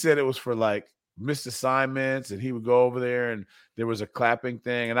he said it was for like missed assignments, and he would go over there and there was a clapping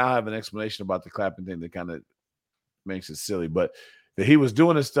thing. And I'll have an explanation about the clapping thing that kind of makes it silly, but that he was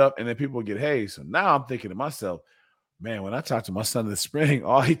doing this stuff and then people would get hazed. So now I'm thinking to myself, man, when I talked to my son in the spring,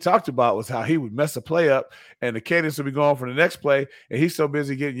 all he talked about was how he would mess a play up and the cadence would be going for the next play. And he's so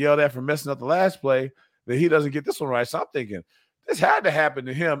busy getting yelled at for messing up the last play that he doesn't get this one right. So I'm thinking this had to happen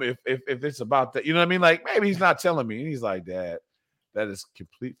to him if it's about that. You know what I mean? Like maybe he's not telling me. And he's like, Dad, that is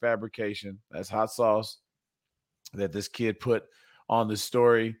complete fabrication. That's hot sauce that this kid put on this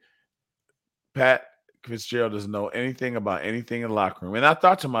story. Pat Fitzgerald doesn't know anything about anything in the locker room. And I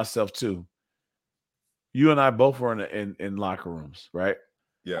thought to myself too, you and I both were in locker rooms, right?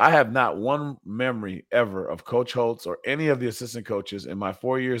 Yeah. I have not one memory ever of Coach Holtz or any of the assistant coaches in my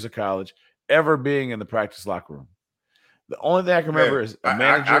 4 years of college ever being in the practice locker room. The only thing I can remember is a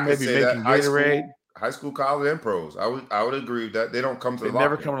manager maybe making Gatorade. High school, college, and pros. I would agree with that. They don't come to the locker room.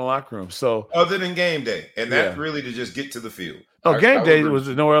 They never come in the locker room. So other than game day, and that's really to just get to the field. Oh, game day was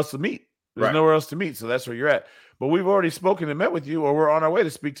nowhere else to meet. There's nowhere else to meet, so that's where you're at. But we've already spoken and met with you, or we're on our way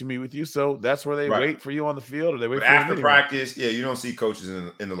to meet with you. So that's where they wait for you on the field, or they wait for after practice. Yeah, you don't see coaches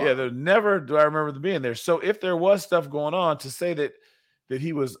in the locker. Yeah, there never do I remember them being there. So if there was stuff going on, to say that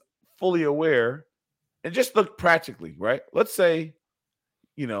he was fully aware, and just look practically, right? Let's say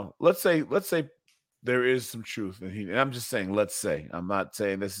there is some truth, and I'm just saying, let's say, I'm not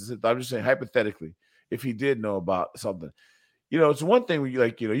saying this is it. I'm just saying hypothetically, if he did know about something, it's one thing when you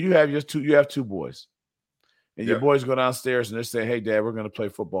have two boys, and your boys go downstairs and they're saying, "Hey, Dad, we're going to play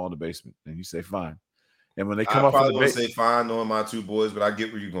football in the basement," and you say, "Fine." And when they come up from the basement, say fine, knowing my two boys, but I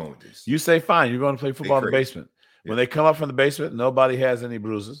get where you're going with this. You say, "Fine, you're going to play football in the basement." When they come up from the basement, nobody has any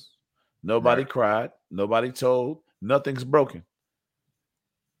bruises, nobody cried, nobody told, nothing's broken.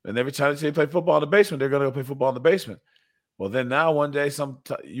 And every time they play football in the basement, they're going to go play football in the basement. Well, then now one day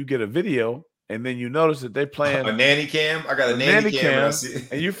you get a video, and then you notice that they're playing a nanny cam. I got a nanny cam,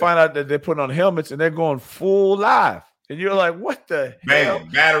 and you find out that they're putting on helmets and they're going full live. And you're like, what the hell?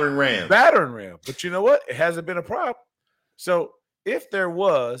 Battering ram. But you know what? It hasn't been a problem. So if there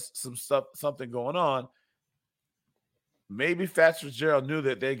was something going on, maybe Fats Fitzgerald knew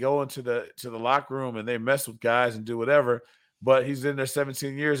that they go into the locker room and they mess with guys and do whatever. But he's in there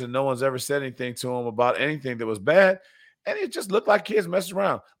 17 years and no one's ever said anything to him about anything that was bad. And it just looked like kids messing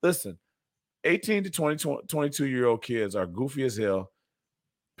around. Listen, 18 to 22-year-old kids are goofy as hell.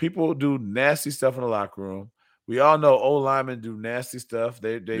 People do nasty stuff in the locker room. We all know old linemen do nasty stuff.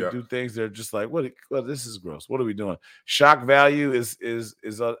 They do things. They're just like, well, this is gross. What are we doing? Shock value is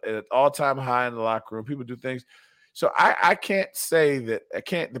at all-time high in the locker room. People do things. So I can't say that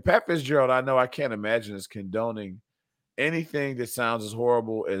the Pat Fitzgerald I know, I can't imagine is condoning anything that sounds as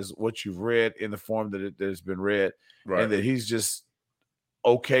horrible as what you've read in the form that has been read, and that he's just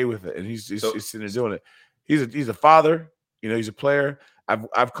okay with it, and he's sitting there doing it. He's a father, he's a player.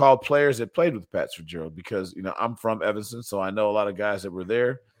 I've called players that played with Pat Fitzgerald because I'm from Evanston, so I know a lot of guys that were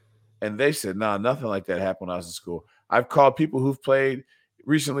there, and they said, "Nah, nothing like that happened when I was in school." I've called people who've played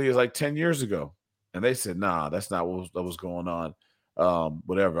recently, is like 10 years ago, and they said, "Nah, that's not what was going on."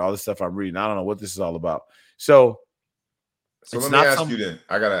 Whatever, all this stuff I'm reading, I don't know what this is all about. So let me ask you then.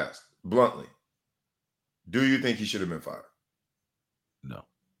 I gotta ask bluntly: do you think he should have been fired? No.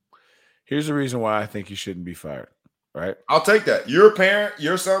 Here's the reason why I think he shouldn't be fired. Right? I'll take that. You're a parent.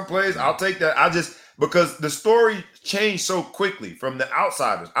 Your son plays. I'll take that. Because the story changed so quickly from the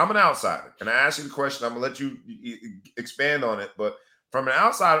outsiders. I'm an outsider, and I ask you the question. I'm gonna let you expand on it. But from an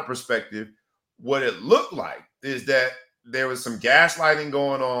outsider perspective, what it looked like is that there was some gaslighting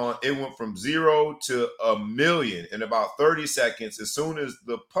going on. It went from 0 to 1 million in about 30 seconds. As soon as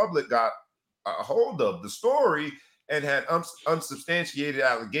the public got a hold of the story and had unsubstantiated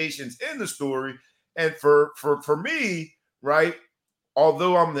allegations in the story. And for me, right,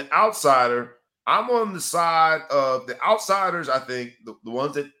 although I'm the outsider, I'm on the side of the outsiders. I think the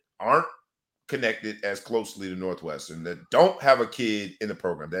ones that aren't connected as closely to Northwestern, that don't have a kid in the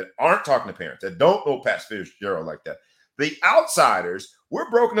program, that aren't talking to parents, that don't know Pat Fitzgerald like that. The outsiders, we're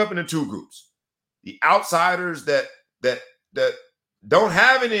broken up into two groups. The outsiders that don't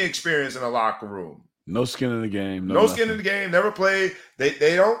have any experience in a locker room. No skin in the game. No skin in the game. Never played.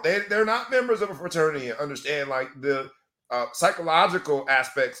 They're not members of a fraternity and understand like the psychological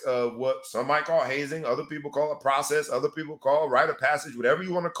aspects of what some might call hazing, other people call a process, other people call rite of passage, whatever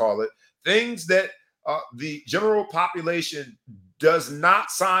you want to call it. Things that the general population does not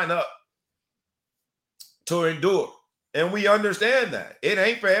sign up to endure. And we understand that. It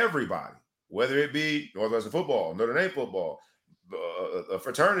ain't for everybody, whether it be Northwestern football, Notre Dame football, a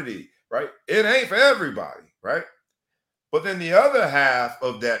fraternity, right? It ain't for everybody, right? But then the other half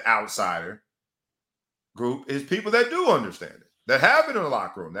of that outsider group is people that do understand it, that have been in the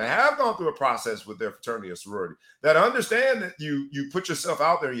locker room, that have gone through a process with their fraternity or sorority, that understand that you put yourself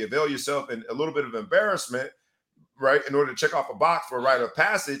out there and you veil yourself in a little bit of embarrassment, right, in order to check off a box for a rite of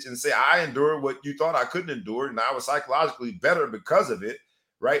passage and say, I endured what you thought I couldn't endure, and I was psychologically better because of it,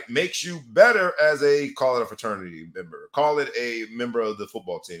 right? Makes you better as call it a fraternity member, call it a member of the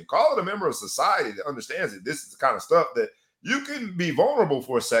football team, call it a member of society that understands it. This is the kind of stuff that you can be vulnerable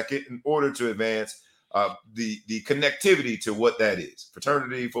for a second in order to advance the connectivity to what that is,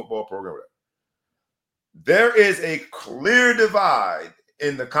 fraternity, football program, whatever. There is a clear divide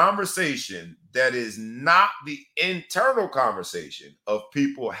in the conversation that is not the internal conversation of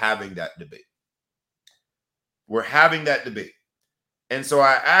people having that debate. We're having that debate. And so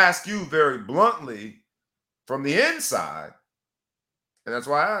I ask you very bluntly from the inside, and that's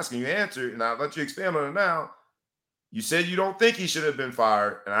why I ask, and you answer, and I'll let you expand on it now. You said you don't think he should have been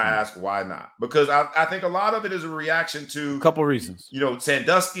fired, and I ask why not? Because I think a lot of it is a reaction to a couple reasons.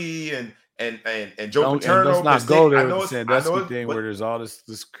 Sandusky and Joe Paterno. Let's not go there with the I know Sandusky thing where there's all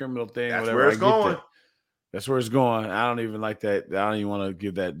this criminal thing. That's whatever. where it's going. That's where it's going. I don't even like that. I don't even want to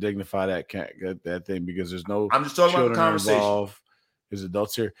give that dignify that thing because there's no. I'm just talking about the conversation. Involved. There's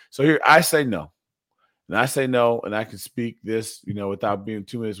adults here. So here I say no. And I say no, and I can speak this, without being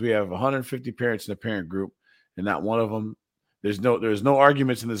 2 minutes. We have 150 parents in the parent group, and not one of them. There's no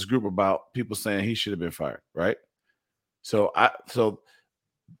arguments in this group about people saying he should have been fired, right? So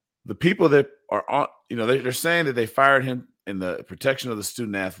the people that are on, they're saying that they fired him in the protection of the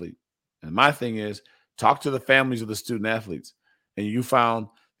student athlete. And my thing is, talk to the families of the student athletes, and you found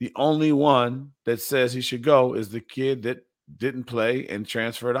the only one that says he should go is the kid that didn't play and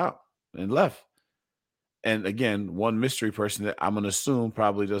transferred out and left. And again, one mystery person that I'm going to assume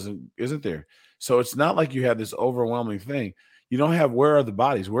probably isn't there. So it's not like you have this overwhelming thing. You don't have, where are the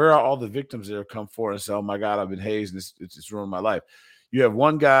bodies? Where are all the victims that have come forward and say, oh my God, I've been hazed and it's ruined my life. You have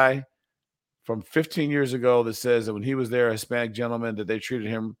one guy from 15 years ago that says that when he was there, a Hispanic gentleman, that they treated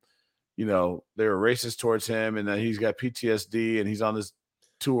him, they were racist towards him, and that he's got PTSD, and he's on this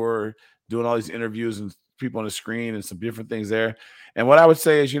tour doing all these interviews and people on the screen and some different things there. And what I would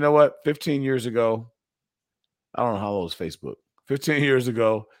say is, 15 years ago, I don't know how old is Facebook. 15 years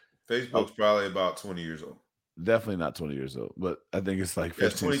ago. Facebook's probably about 20 years old. Definitely not 20 years old, but I think it's like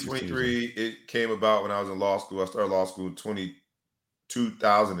 15, 2023. It came about when I was in law school. I started law school in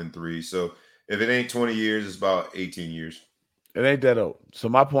 2003. So if it ain't 20 years, it's about 18 years. It ain't that old. So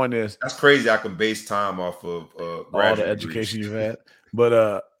my point is, that's crazy. I can base time off of all the education you've had.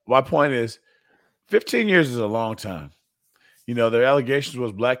 But my point is, 15 years is a long time. Their allegations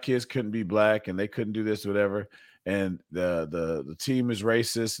was black kids couldn't be black and they couldn't do this or whatever. And the team is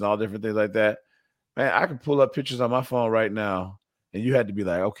racist and all different things like that. Man, I can pull up pictures on my phone right now, and you had to be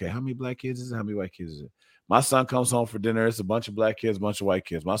like, okay, how many black kids is it? How many white kids is it? My son comes home for dinner. It's a bunch of black kids, a bunch of white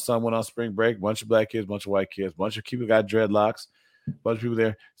kids. My son went on spring break, bunch of black kids, bunch of white kids, bunch of people got dreadlocks, bunch of people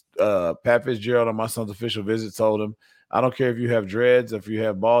there. Pat Fitzgerald on my son's official visit told him, I don't care if you have dreads, if you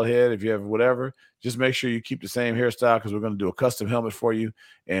have bald head, if you have whatever, just make sure you keep the same hairstyle because we're going to do a custom helmet for you,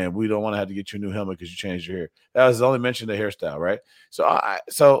 and we don't want to have to get you a new helmet because you changed your hair. That was only mentioned the hairstyle, right?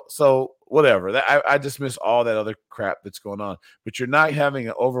 So whatever. I dismiss all that other crap that's going on, but you're not having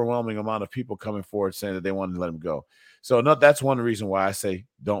an overwhelming amount of people coming forward saying that they want to let him go. So that's one reason why I say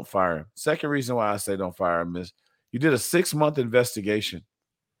don't fire him. Second reason why I say don't fire him is you did a 6-month investigation.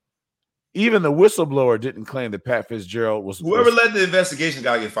 Even the whistleblower didn't claim that Pat Fitzgerald was. Whoever led the investigation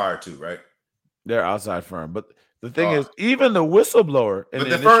got to get fired too, right? They're outside firm. But the thing is, even the whistleblower. But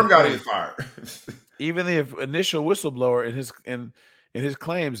the firm got to get fired. Even the initial whistleblower in his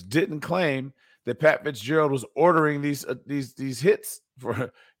claims didn't claim that Pat Fitzgerald was ordering these hits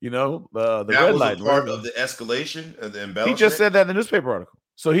for the red light. That was part of the escalation of the embellishment. He just said that in the newspaper article.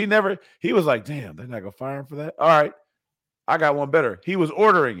 So he was like, damn, they're not gonna fire him for that. All right, I got one better. He was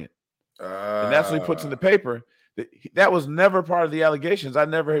ordering it. And that's what he puts in the paper. That was never part of the allegations. I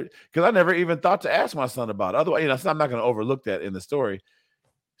never even thought to ask my son about it. Otherwise, I'm not going to overlook that in the story.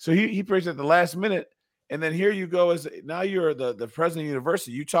 So he brings it at the last minute. And then here you go, now you're the president of the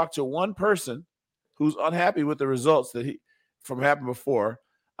university. You talk to one person who's unhappy with the results from happened before.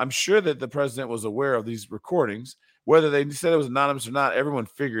 I'm sure that the president was aware of these recordings. Whether they said it was anonymous or not, everyone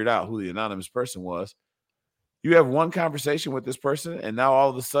figured out who the anonymous person was. You have one conversation with this person, and now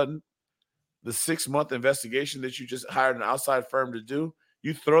all of a sudden, the 6-month investigation that you just hired an outside firm to do,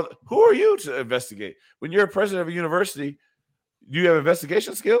 who are you to investigate? When you're a president of a university, do you have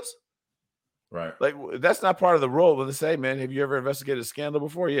investigation skills? Right. Like, that's not part of the role. When they say, man, have you ever investigated a scandal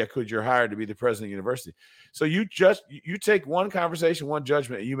before? Yeah, could you're hired to be the president of the university. So you take one conversation, one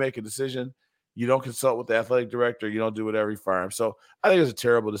judgment, and you make a decision. You don't consult with the athletic director. You don't do whatever you fire him. So I think it's a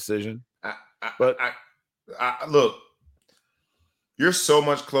terrible decision. Look, you're so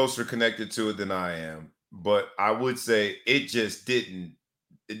much closer connected to it than I am, but I would say it just didn't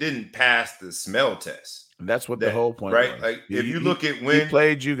pass the smell test. And that's what the whole point right? was. Like if you look at when he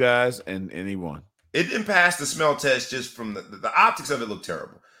played you guys and he won. It didn't pass the smell test just from the optics of it looked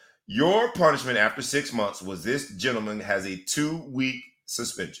terrible. Your punishment after 6 months was this gentleman has a 2-week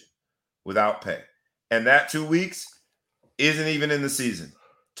suspension without pay. And that 2 weeks isn't even in the season.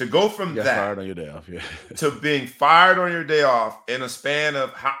 To go from that fired on your day off, yeah. to being fired on your day off in a span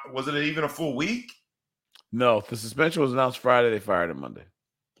of was it even a full week? No, the suspension was announced Friday. They fired him Monday.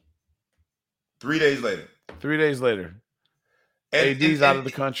 3 days later. 3 days later. AD's out of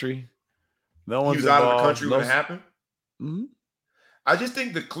the country. No one's he was out of the involved. country when it happened. Mm-hmm. I just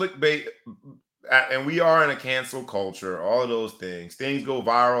think the clickbait, and we are in a cancel culture, all of those things go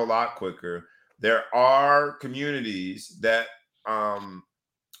viral a lot quicker. There are communities that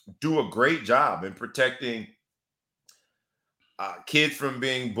do a great job in protecting kids from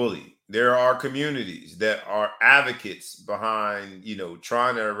being bullied. There are communities that are advocates behind,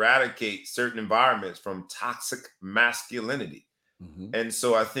 trying to eradicate certain environments from toxic masculinity. Mm-hmm. And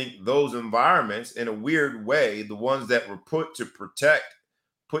so I think those environments, in a weird way, the ones that were put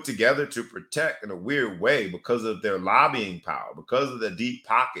together to protect in a weird way because of their lobbying power, because of the deep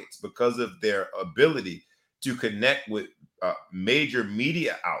pockets, because of their ability to connect with major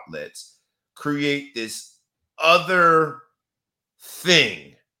media outlets, create this other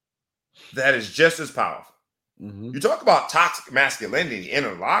thing that is just as powerful. Mm-hmm. You talk about toxic masculinity in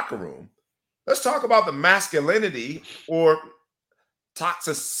a locker room. Let's talk about the masculinity or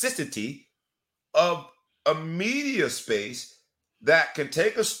toxicity of a media space that can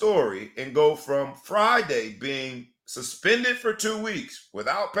take a story and go from Friday being suspended for 2 weeks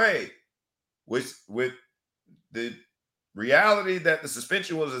without pay, with the reality that the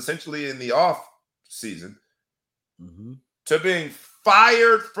suspension was essentially in the off season, mm-hmm. to being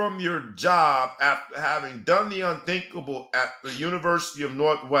fired from your job after having done the unthinkable at the University of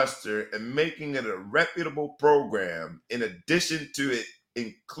Northwestern and making it a reputable program, in addition to it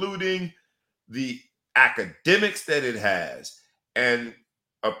including the academics that it has, and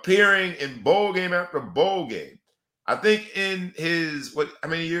appearing in bowl game after bowl game. I think in his, how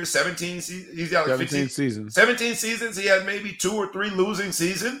many years? 17 seasons? He's got like 17 seasons. 17 seasons. He had maybe 2 or 3 losing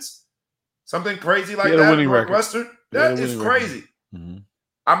seasons. Something crazy like that. At Northwestern. That is crazy. Mm-hmm.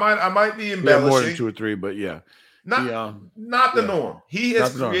 I might be embellishing. More than 2 or 3, but yeah. Not the norm. He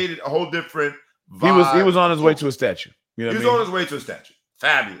has created a whole different vibe. He was on his way to a statue. He was on his way to a statue.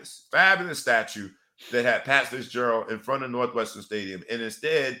 Fabulous statue that had Pat Fitzgerald in front of Northwestern Stadium. And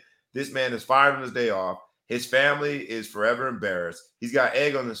instead, this man is fired on his day off. His family is forever embarrassed. He's got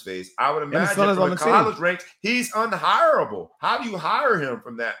egg on his face. I would imagine from the college ranks, he's unhireable. How do you hire him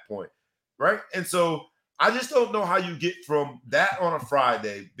from that point? Right? And so I just don't know how you get from that on a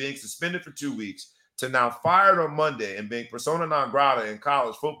Friday, being suspended for 2 weeks, to now fired on Monday and being persona non grata in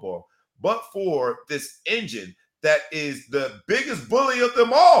college football, but for this engine that is the biggest bully of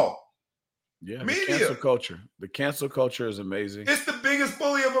them all. Yeah, media. The cancel culture is amazing. It's the biggest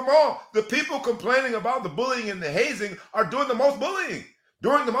bully of them all. The people complaining about the bullying and the hazing are doing the most bullying,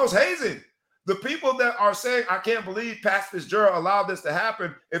 doing the most hazing. The people that are saying, I can't believe Pat Fitzgerald allowed this to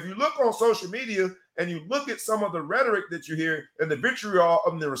happen. If you look on social media and you look at some of the rhetoric that you hear and the vitriol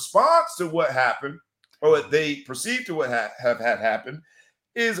of the response to what happened, or what they perceive to what have had happened,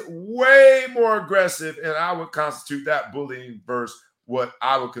 is way more aggressive. And I would constitute that bullying versus what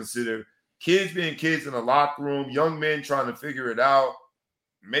I would consider kids being kids in a locker room, young men trying to figure it out,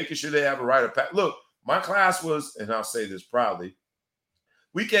 making sure they have a rite of passage. Look, my class was, and I'll say this proudly,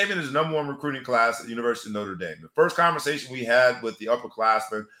 we came in as the #1 recruiting class at the University of Notre Dame. The first conversation we had with the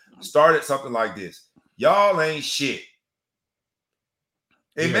upperclassmen started something like this: y'all ain't shit.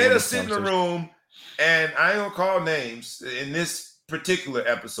 They made us sit in the room, and I ain't gonna call names in this particular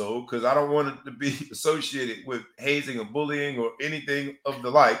episode because I don't want it to be associated with hazing or bullying or anything of the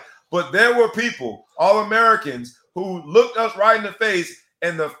like. But there were people, all Americans, who looked us right in the face,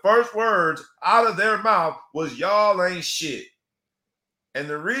 and the first words out of their mouth was, y'all ain't shit. And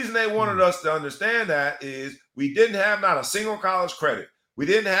the reason they wanted us to understand that is we didn't have not a single college credit. We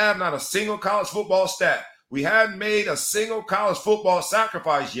didn't have not a single college football stat. We hadn't made a single college football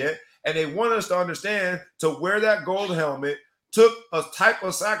sacrifice yet. And they wanted us to understand to wear that gold helmet took a type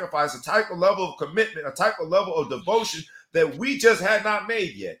of sacrifice, a type of level of commitment, a type of level of devotion that we just had not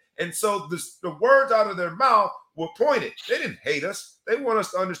made yet. And so the words out of their mouth were pointed. They didn't hate us. They want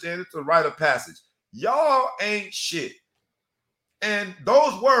us to understand it's a rite of passage. Y'all ain't shit. And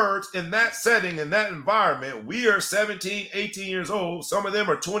those words in that setting, in that environment, we are 17, 18 years old. Some of them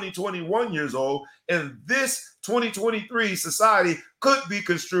are 20, 21 years old. And this 2023 society could be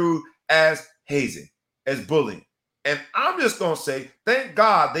construed as hazing, as bullying. And I'm just going to say, thank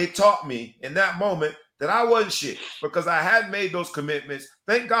God they taught me in that moment that I wasn't shit because I hadn't made those commitments.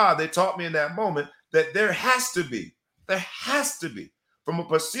 Thank God they taught me in that moment that there has to be, from a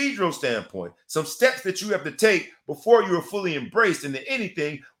procedural standpoint, some steps that you have to take before you are fully embraced into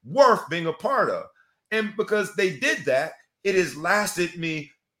anything worth being a part of. And because they did that, it has lasted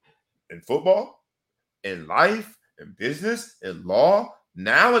me in football, in life, in business, in law.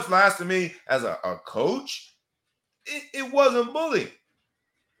 Now it's lasted me as a coach. It wasn't bullying.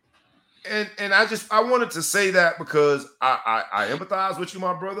 And I wanted to say that because I empathize with you,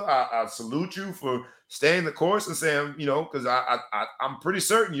 my brother. I salute you for staying the course and saying, because I'm pretty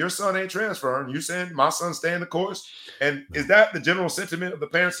certain your son ain't transferring. You saying my son's staying the course, and is that the general sentiment of the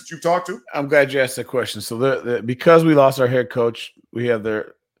parents that you've talked to? I'm glad you asked that question. So because we lost our head coach, we have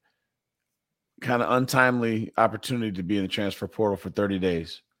their kind of untimely opportunity to be in the transfer portal for 30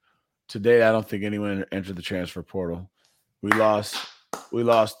 days. Today, I don't think anyone entered the transfer portal. We lost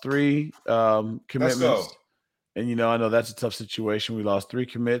 3 commitments. And I know that's a tough situation. We lost 3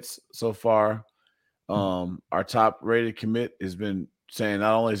 commits so far. Our top rated commit has been saying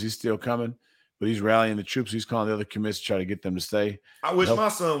not only is he still coming, but he's rallying the troops. He's calling the other commits to try to get them to stay. I wish my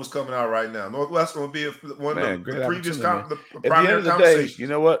son was coming out right now. Northwestern would be one of the previous the primary At the end of the day, conversations. you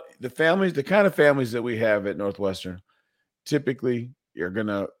know what? The kind of families that we have at Northwestern, typically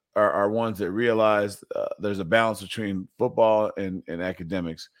are ones that realize there's a balance between football and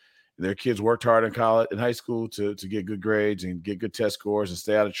academics. Their kids worked hard in college and high school to get good grades and get good test scores and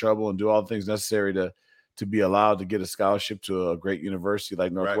stay out of trouble and do all the things necessary to be allowed to get a scholarship to a great university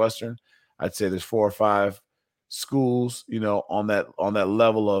like Northwestern. Right. I'd say there's 4 or 5 schools, on that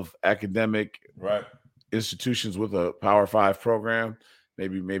level of academic institutions with a Power 5 program.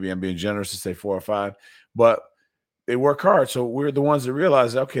 Maybe I'm being generous to say 4 or 5, but they work hard. So we're the ones that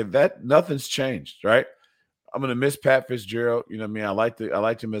realize, okay, that nothing's changed, right? I'm gonna miss Pat Fitzgerald. You know what I mean? I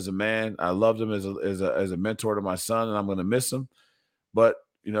liked him as a man. I loved him as a mentor to my son, and I'm gonna miss him. But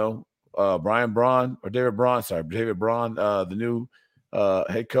David Braun, the new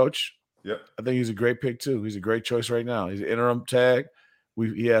head coach. Yep. I think he's a great pick too. He's a great choice right now. He's an interim tag.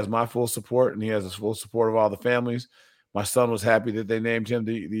 He has my full support, and he has the full support of all the families. My son was happy that they named him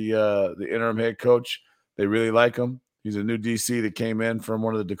the interim head coach. They really like him. He's a new DC that came in from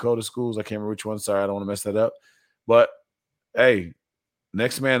one of the Dakota schools. I can't remember which one. Sorry, I don't want to mess that up. But hey,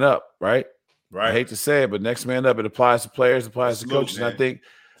 next man up, right? Right. I hate to say it, but next man up. It applies to players, applies to coaches. Man. And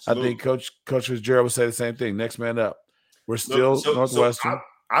I think Coach Fitzgerald would say the same thing. Next man up. We're still Northwestern.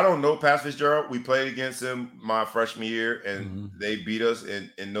 I don't know Pat Fitzgerald. We played against him my freshman year, and they beat us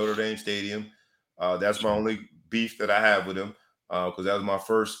in Notre Dame Stadium. That's my only beef that I have with him because that was my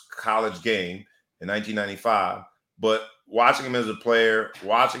first college game in 1995. But watching him as a player,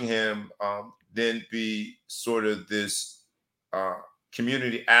 watching him then be sort of this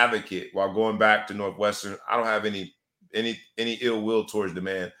community advocate while going back to Northwestern, I don't have any ill will towards the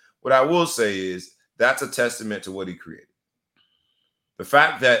man. What I will say is that's a testament to what he created. The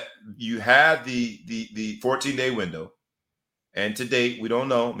fact that you had the 14-day window, and to date, we don't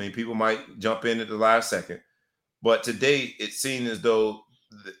know. I mean, people might jump in at the last second, but to date, it seems as though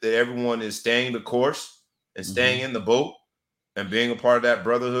that everyone is staying the course and staying in the boat and being a part of that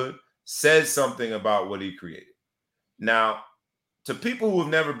brotherhood says something about what he created. Now, to people who have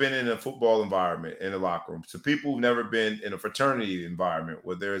never been in a football environment in a locker room, to people who've never been in a fraternity environment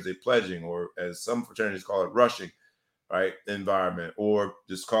where there is a pledging, or as some fraternities call it, rushing, right, environment, or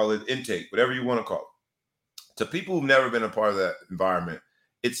just call it intake, whatever you want to call it. To people who've never been a part of that environment,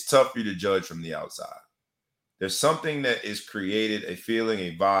 it's tough for you to judge from the outside. There's something that is created, a feeling,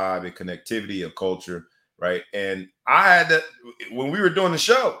 a vibe, a connectivity, a culture, right? And I had that when we were doing the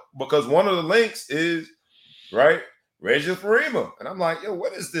show, because one of the links is, right, Regis Farima. And I'm like, yo,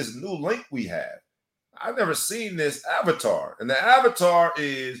 what is this new link we have? I've never seen this avatar. And the avatar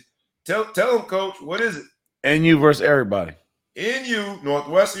is, tell him, Coach, what is it? NU versus everybody. NU,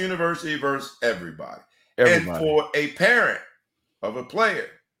 Northwestern University versus everybody. And for a parent of a player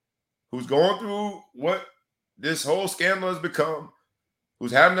who's going through what this whole scandal has become,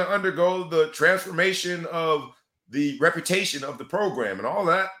 who's having to undergo the transformation of the reputation of the program and all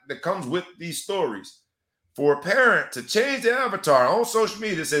that comes with these stories, for a parent to change the avatar on social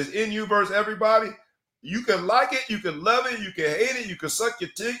media that says NU versus everybody, you can like it, you can love it, you can hate it, you can suck your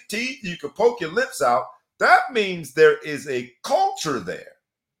teeth, you can poke your lips out. That means there is a culture there.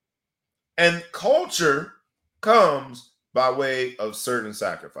 And culture comes by way of certain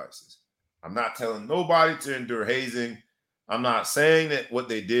sacrifices. I'm not telling nobody to endure hazing. I'm not saying that what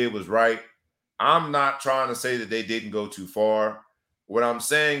they did was right. I'm not trying to say that they didn't go too far. What I'm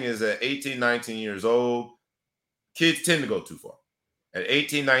saying is at 18, 19 years old, kids tend to go too far. At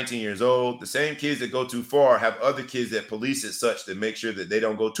 18, 19 years old, the same kids that go too far have other kids that police it such to make sure that they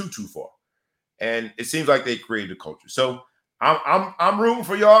don't go too far. And it seems like they created a culture. So I'm rooting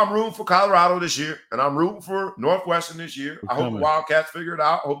for y'all. I'm rooting for Colorado this year, and I'm rooting for Northwestern this year. I hope the Wildcats figure it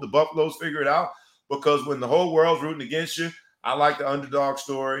out. I hope the Buffaloes figure it out, because when the whole world's rooting against you, I like the underdog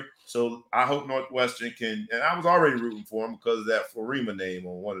story. So I hope Northwestern can, and I was already rooting for them because of that Farima name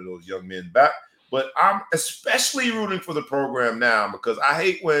on one of those young men back. But I'm especially rooting for the program now, because I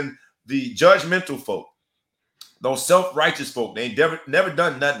hate when the judgmental folk, those self-righteous folk, they ain't never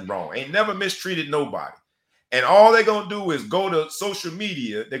done nothing wrong, ain't never mistreated nobody. And all they're going to do is go to social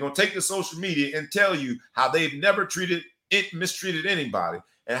media. They're going to take the social media and tell you how they've never mistreated anybody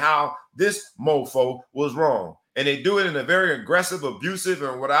and how this mofo was wrong. And they do it in a very aggressive, abusive,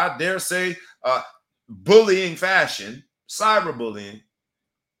 and what I dare say, bullying fashion, cyberbullying,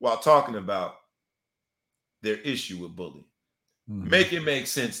 while talking about their issue with bullying. Make it make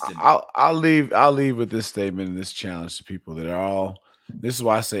sense to me. I'll leave with this statement and this challenge to people that are all. This is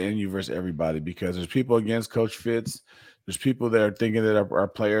why I say NU versus everybody, because there's people against Coach Fitz. There's people that are thinking that our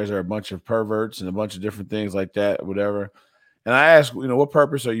players are a bunch of perverts and a bunch of different things like that, whatever. And I ask, what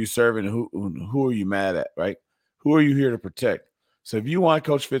purpose are you serving? And who are you mad at, right? Who are you here to protect? So if you want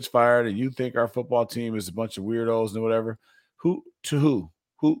Coach Fitz fired and you think our football team is a bunch of weirdos and whatever, who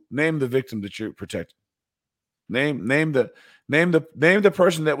name the victim that you're protecting? Name the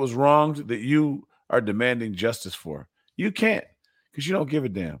person that was wronged that you are demanding justice for. You can't, because you don't give a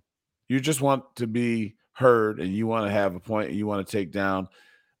damn. You just want to be heard, and you want to have a point, and you want to take down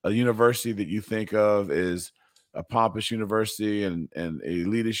a university that you think of as a pompous university and a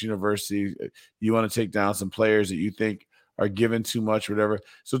elitist university. You want to take down some players that you think are given too much, whatever.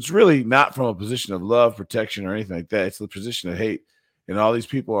 So it's really not from a position of love, protection, or anything like that. It's a position of hate. And all these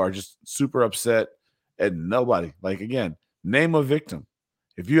people are just super upset at nobody. Like, again, name a victim.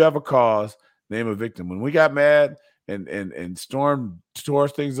 If you have a cause, name a victim. When we got mad and Storm tore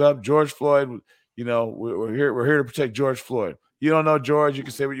things up, George Floyd, we're here to protect George Floyd. You don't know George, you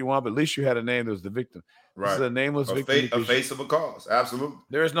can say what you want, but at least you had a name that was the victim. Right. This is a nameless victim. A face of a cause. Absolutely.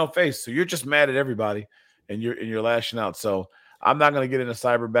 There is no face. So you're just mad at everybody and you're lashing out. So I'm not going to get in a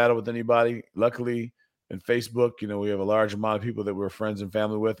cyber battle with anybody. Luckily, in Facebook, we have a large amount of people that we're friends and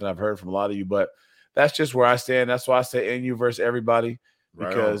family with, and I've heard from a lot of you, but that's just where I stand. That's why I say NU versus everybody,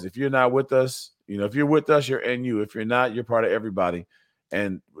 because if you're not with us, if you're with us, you're NU. If you're not, you're part of everybody.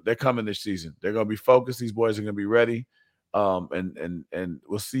 And they're coming this season. They're going to be focused. These boys are going to be ready. And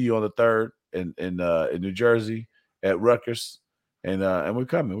we'll see you on the 3rd in New Jersey at Rutgers. And we're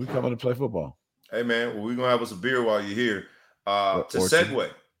coming. We're coming to play football. Hey, man, well, we're going to have us a beer while you're here. To segue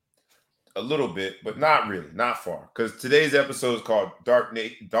a little bit, but not really, not far, because today's episode is called Dark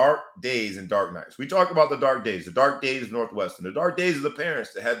Days and Dark Nights. We talk about the dark days of Northwestern, the dark days of the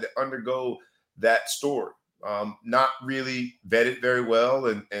parents that had to undergo that story. Not really vetted very well,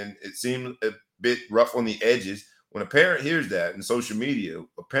 and it seemed a bit rough on the edges. When a parent hears that in social media,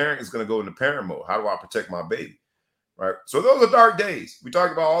 a parent is going to go into parent mode. How do I protect my baby? Right? So those are dark days. We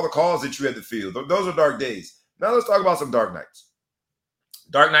talked about all the calls that you had to field. Those are dark days. Now let's talk about some dark nights.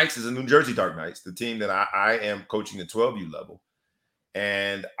 Dark Knights is a New Jersey Dark Knights, the team that I am coaching at 12U level.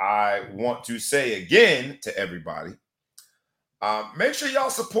 And I want to say again to everybody, make sure y'all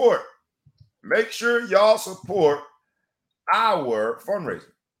support. Make sure y'all support our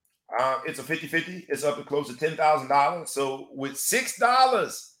fundraiser. It's a 50-50. It's up to close to $10,000. So with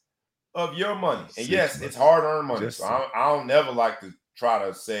 $6 of your money, and yes, it's hard-earned money. So I don't never like to try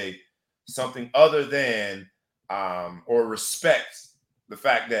to say something other than or respect the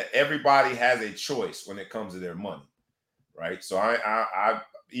fact that everybody has a choice when it comes to their money, right? So I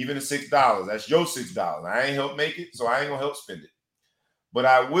even at $6, that's your $6. I ain't help make it, so I ain't gonna help spend it. But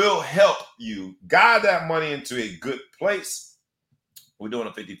I will help you guide that money into a good place. We're doing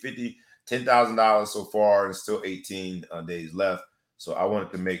a 50-50, $10,000 so far, and still 18 days left. So I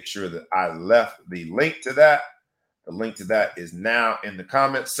wanted to make sure that I left the link to that. The link to that is now in the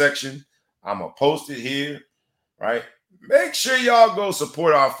comment section. I'm gonna post it here, right? Make sure y'all go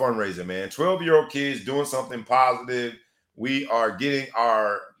support our fundraiser, man. 12-year-old kids doing something positive. We are getting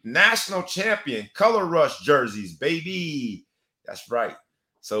our national champion Color Rush jerseys, baby. That's right.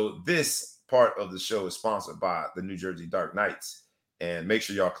 So this part of the show is sponsored by the New Jersey Dark Knights. And make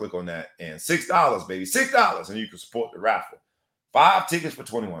sure y'all click on that. And $6, baby, $6. And you can support the raffle. 5 tickets for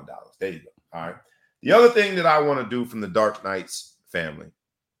 $21. There you go. All right. The other thing that I want to do from the Dark Knights family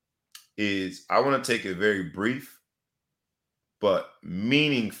is I want to take a very brief but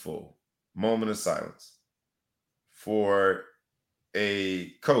meaningful moment of silence for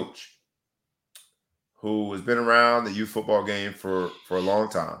a coach who has been around the youth football game for a long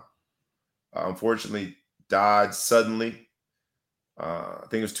time. Unfortunately, died suddenly. I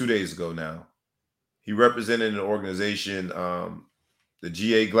think it was 2 days ago now. He represented an organization, the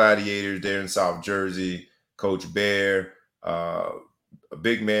GA Gladiators there in South Jersey, Coach Bear, a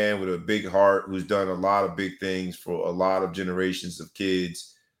big man with a big heart who's done a lot of big things for a lot of generations of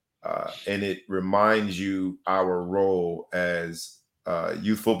kids. And it reminds you our role as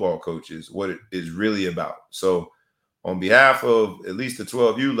youth football coaches, what it is really about. So on behalf of at least the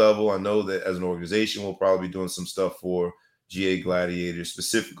 12U level, I know that as an organization, we'll probably be doing some stuff for GA Gladiators,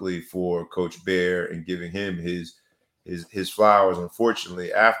 specifically for Coach Bear, and giving him his flowers.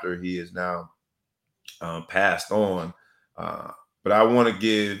 Unfortunately, after he is now passed on. But I want to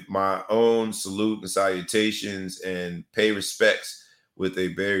give my own salute and salutations and pay respects with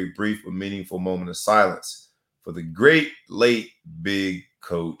a very brief but meaningful moment of silence for the great late big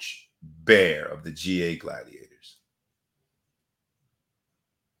Coach Bear of the GA Gladiators.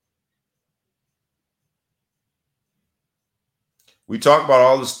 We talk about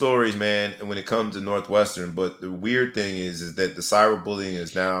all the stories, man, and when it comes to Northwestern, but the weird thing is that the cyberbullying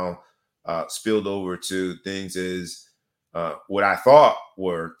is now spilled over to things as what I thought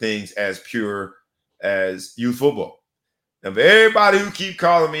were things as pure as youth football. And for everybody who keep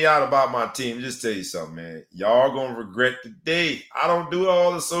calling me out about my team, just tell you something, man. Y'all gonna regret the day. I don't do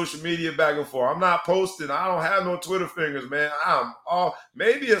all the social media back and forth. I'm not posting. I don't have no Twitter fingers, man.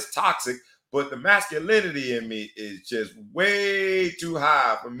 Maybe it's toxic, but the masculinity in me is just way too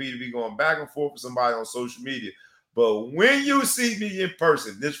high for me to be going back and forth with somebody on social media. But when you see me in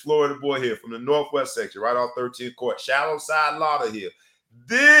person, this Florida boy here from the Northwest section, right off 13th Court, shallow side Lauderhill,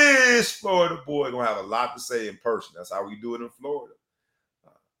 this Florida boy going to have a lot to say in person. That's how we do it in Florida.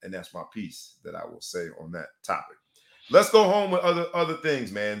 And that's my piece that I will say on that topic. Let's go home with other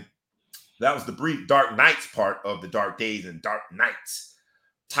things, man. That was the brief Dark Knights part of the Dark Days and Dark Knights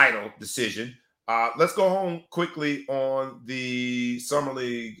title decision. Let's go home quickly on the Summer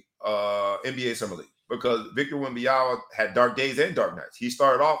League, NBA Summer League, because Victor Wembanyama had dark days and dark nights. He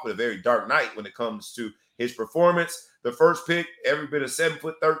started off with a very dark night when it comes to his performance. The first pick, every bit of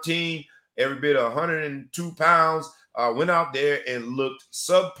 7'13", every bit of 102 pounds, went out there and looked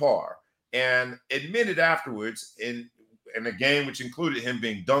subpar, and admitted afterwards in a game which included him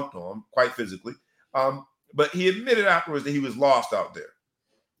being dunked on quite physically. But he admitted afterwards that he was lost out there.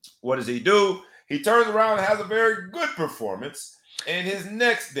 What does he do? He turns around and has a very good performance in his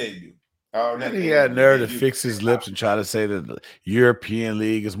next debut. And he had nerve to fix his lips and try to say that the European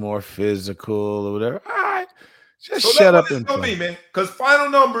League is more physical or whatever. All right, just shut up and play, man. Because final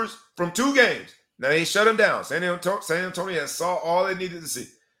numbers from 2 games. Now they shut him down. San Antonio has saw all they needed to see,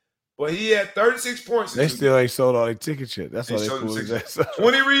 but he had 36 points. They still ain't sold all their tickets yet. That's why they pulled his ass up.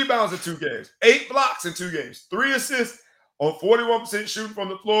 20 rebounds in 2 games, 8 blocks in 2 games, 3 assists on 41% shooting from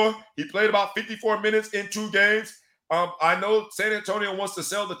the floor. He played about 54 minutes in 2 games. I know San Antonio wants to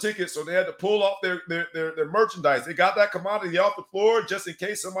sell the tickets, so they had to pull off their merchandise. They got that commodity off the floor just in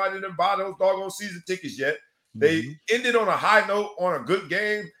case somebody didn't buy those doggone season tickets yet. They ended on a high note on a good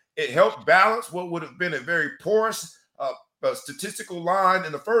game. It helped balance what would have been a very porous statistical line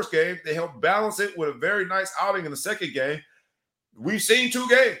in the first game. They helped balance it with a very nice outing in the second game. We've seen 2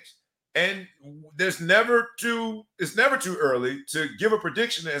 games. And it's never too early to give a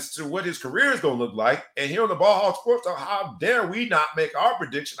prediction as to what his career is going to look like. And here on the Ball Hog Sports Talk, how dare we not make our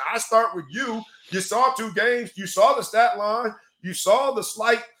prediction? I start with you. You saw 2 games. You saw the stat line. You saw the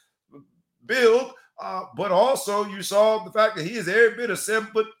slight build, but also you saw the fact that he is every bit of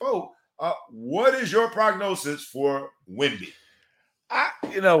 7'4". What is your prognosis for Wemby?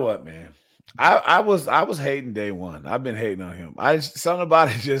 You know what, man? I was hating day one. I've been hating on him. Something about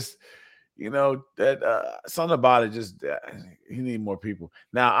it just. You know, that something about it just he need more people.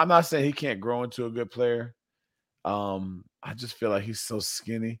 Now, I'm not saying he can't grow into a good player. I just feel like he's so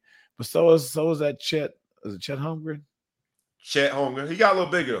skinny. But so is that Chet. Is it Chet Holmgren? Chet Holmgren. He got a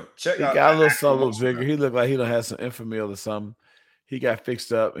little bigger. He got a little bigger. He looked like he don't have some infamil or something. He got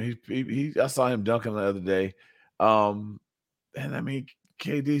fixed up. He I saw him dunking the other day. And I mean,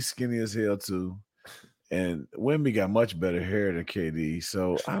 KD skinny as hell too. And Wemby got much better hair than KD.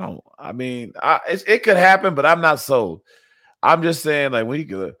 So it could happen, but I'm not sold. I'm just saying, like, when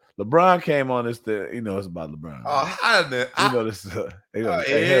LeBron came on this thing, you know, it's about LeBron.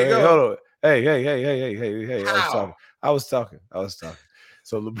 Hey, hold on. Hey. I was talking.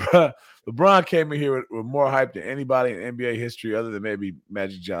 So LeBron came in here with more hype than anybody in NBA history other than maybe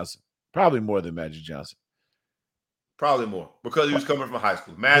Magic Johnson. Probably more than Magic Johnson. Probably more because he was coming from high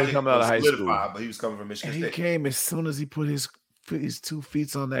school. Magic coming out of high school, but he was coming from Michigan State. He came as soon as he put his 2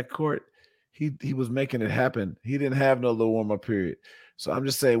 feet on that court. He was making it happen. He didn't have no little warm up period. So I'm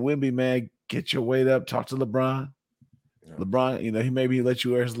just saying, Wemby, man, get your weight up. Talk to LeBron. Yeah. LeBron, you know, he maybe let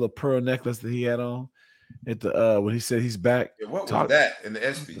you wear his little pearl necklace that he had on at the when he said he's back. Yeah, what was that in the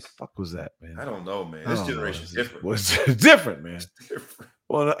ESPYs? What the fuck was that, man? I don't know, man. This generation's different. It's different, man. It's different.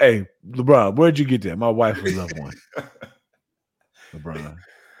 Well, hey, LeBron, where'd you get that? My wife would love one. LeBron.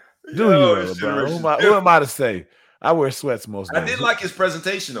 LeBron? Who am I to say? I wear sweats most days. I did like his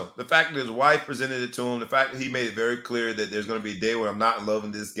presentation, though. The fact that his wife presented it to him, the fact that he made it very clear that there's going to be a day when I'm not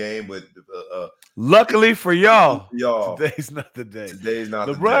loving this game, but luckily for y'all, today's not the day. Today's not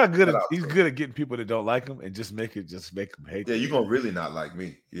LeBron the day. He's good at getting people that don't like him and just make them hate. Yeah, you're gonna really not like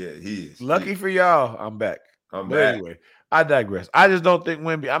me. Yeah, he is. Lucky for y'all, I'm back. But anyway, I digress. I just don't think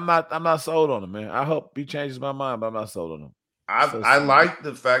Wemby. I'm not sold on him, man. I hope he changes my mind, but I'm not sold on him. I like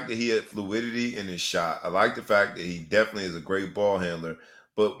the fact that he had fluidity in his shot. I like the fact that he definitely is a great ball handler.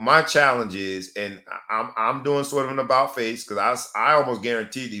 But my challenge is, and I'm doing sort of an about face because I almost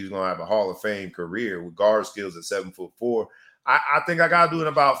guaranteed he was going to have a Hall of Fame career with guard skills at 7'4". I think I got to do an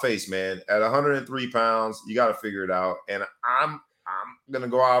about face, man. At 103 pounds, you got to figure it out. And I'm going to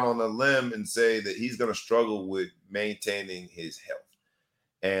go out on a limb and say that he's going to struggle with maintaining his health.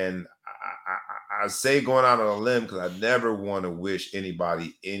 And I say going out on a limb because I never want to wish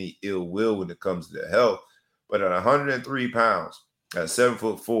anybody any ill will when it comes to their health. But at 103 pounds, at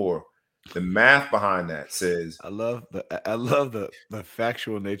 7'4", the math behind that says I love the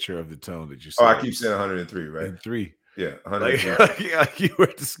factual nature of the tone that you said. Oh, I keep saying 103, right? And 3. Yeah, 103. Like you were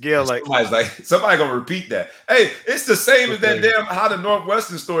at the scale. Like somebody gonna repeat that. Hey, it's the same as that damn how the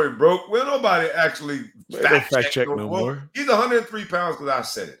Northwestern story broke. Well, nobody actually fact check no more. He's 103 pounds because I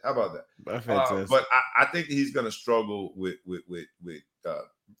said it. How about that? But I think that he's gonna struggle with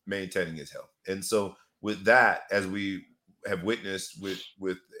maintaining his health. And so with that, as we have witnessed with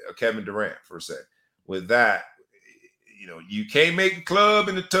Kevin Durant for a second, with that, you can't make the club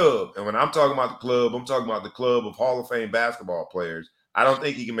in the tub. And when I'm talking about the club, I'm talking about the club of Hall of Fame basketball players. I don't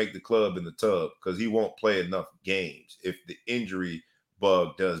think he can make the club in the tub because he won't play enough games if the injury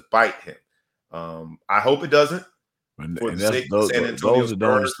bug does bite him. I hope it doesn't. And those that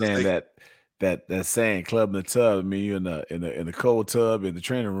don't understand that saying "club in the tub," I mean, you in the cold tub in the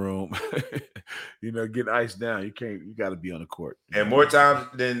training room, getting iced down. You got to be on the court, and more times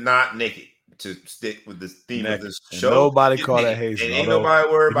than not naked. To stick with the theme of this show, and nobody call that hazing. Ain't nobody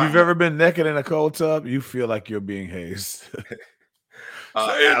worried about. If you've ever been naked in a cold tub, you feel like you're being hazed.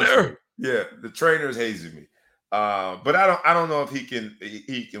 Yeah, the trainer is hazing me. But I don't know if he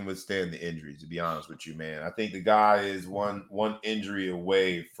can withstand the injuries, to be honest with you, man. I think the guy is one injury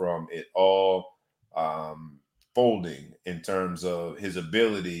away from it all folding in terms of his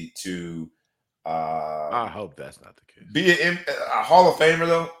ability to I hope that's not the case. Be a Hall of Famer,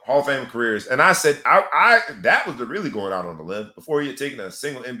 though. Hall of Fame careers. And I said, I that was really going out on the limb before he had taken a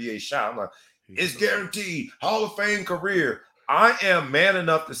single NBA shot. I'm like, it's guaranteed. Hall of Fame career. I am man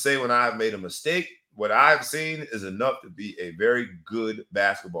enough to say when I've made a mistake, what I've seen is enough to be a very good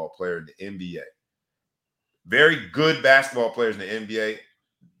basketball player in the NBA. Very good basketball players in the NBA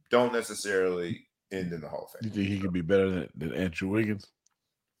don't necessarily end in the Hall of Fame. You think he could be better than Andrew Wiggins?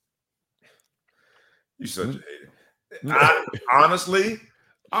 You're such a hater. Honestly,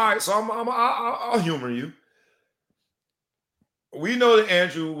 all right, so I'll humor you. We know that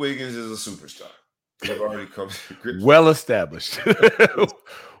Andrew Wiggins is a superstar. We've already come to grips. Well established.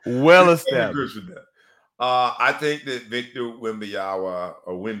 Well established. With that. I think that Victor Wembanyama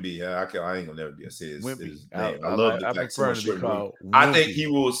or Wemby, I ain't gonna never be able to say his name. I love the fact so much. I think he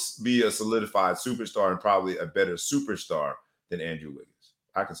will be a solidified superstar and probably a better superstar than Andrew Wiggins.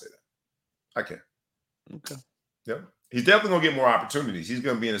 I can say that. I can. Okay. Yeah. He's definitely gonna get more opportunities. He's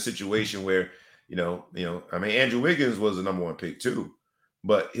gonna be in a situation where, I mean, Andrew Wiggins was the number 1 pick too,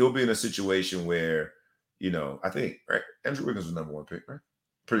 but he'll be in a situation where, I think, right? Andrew Wiggins was the number 1 pick, right?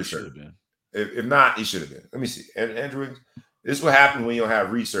 Pretty sure. If not, he should have been. Let me see. And Andrew Wiggins, this is what happened when you don't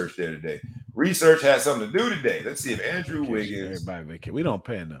have research there today. Research has something to do today. Let's see if Andrew Wiggins. Everybody vacation. We don't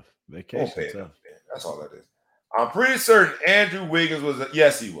pay enough. Vacation. Pay enough, man. That's all that is. I'm pretty certain Andrew Wiggins was.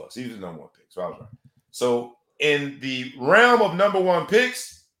 Yes, he was. He was the number 1 pick. So I was right. So in the realm of number 1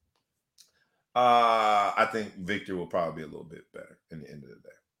 picks, I think Victor will probably be a little bit better in the end of the day.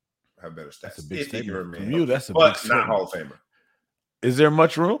 Have better stats. That's a big statement from you. That's a big statement. Not Hall of Famer. Is there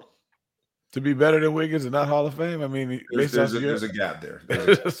much room to be better than Wiggins and not Hall of Fame? I mean, there's a gap there.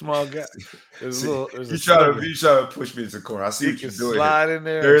 There's a small gap. You try to push me into the corner. I see what you're doing. Slide in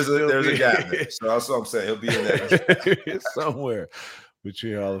there. There's a gap there. So that's what I'm saying. He'll be in there somewhere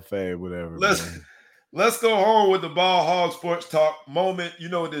between Hall of Fame, whatever. Let's go home with the Ball Hog Sports Talk moment. You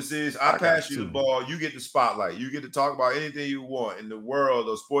know what this is. I pass you the ball. You get the spotlight. You get to talk about anything you want in the world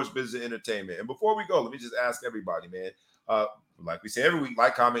of sports, business, and entertainment. And before we go, let me just ask everybody, man. Like we say every week,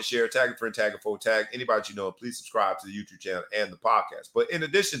 like, comment, share, tag a friend, tag a foe, tag anybody you know. Please subscribe to the YouTube channel and the podcast. But in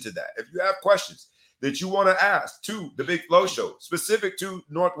addition to that, if you have questions that you want to ask to the Big Flow Show, specific to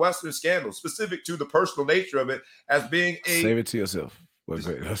Northwestern scandal, specific to the personal nature of it as being save it to yourself. Well, Just-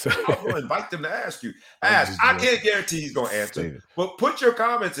 great. I'm going to invite them to ask you. I'm Ask. just I joking. can't guarantee he's going to answer, Stated. but put your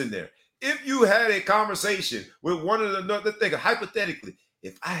comments in there. If you had a conversation with one of the thing, hypothetically,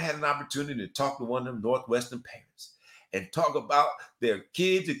 if I had an opportunity to talk to one of them Northwestern parents and talk about their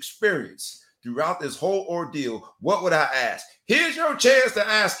kids' experience throughout this whole ordeal, what would I ask? Here's your chance to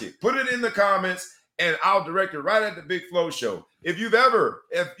ask it. Put it in the comments, and I'll direct it right at the Big Flow Show. If you've ever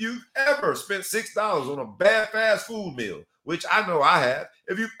spent $6 on a bad fast food meal, which I know I have,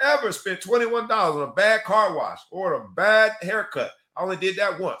 if you've ever spent $21 on a bad car wash or a bad haircut, I only did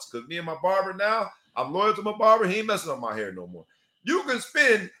that once because me and my barber now, I'm loyal to my barber. He ain't messing up my hair no more. You can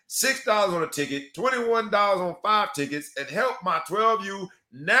spend $6 on a ticket, $21 on 5 tickets, and help my 12U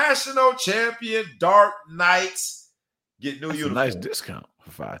national champion Dark Knights get new That's a uniforms. nice discount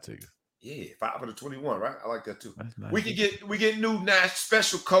for 5 tickets. Yeah, 5 for the 21, right? I like that too. That's nice. We get new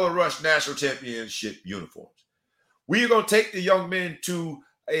special Color Rush national championship uniforms. We are gonna take the young men to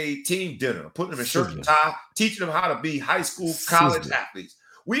a team dinner, putting them in shirt and tie, teaching them how to be high school, college athletes.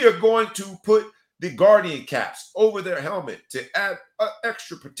 We are going to put the Guardian caps over their helmet to add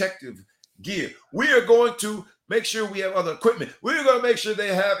extra protective gear. We are going to make sure we have other equipment. We're going to make sure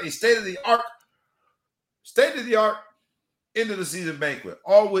they have a state-of-the-art end of the season banquet,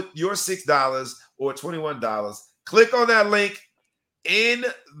 all with your $6 or $21. Click on that link in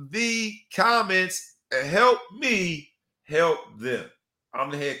the comments and help me help them. I'm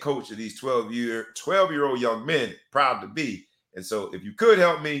the head coach of these 12-year-old young men, proud to be. And so if you could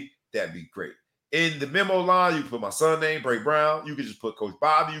help me, that'd be great. In the memo line, you can put my son name, Bray Brown. You can just put Coach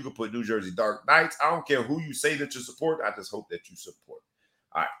Bobby. You can put New Jersey Dark Knights. I don't care who you say that you support. I just hope that you support.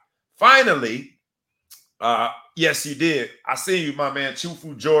 All right. Finally, yes, you did. I see you, my man,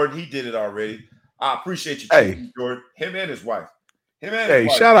 Chufu Jordan. He did it already. I appreciate you, Chufu Jordan. Him and his wife.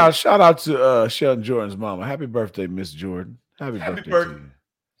 Shout out to Sheldon Jordan's mama. Happy birthday, Miss Jordan. Happy birthday to you.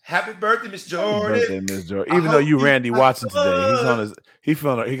 Happy birthday, Miss Jordan. Happy birthday, Miss Jordan. Even though you Randy Watson today, he's on his.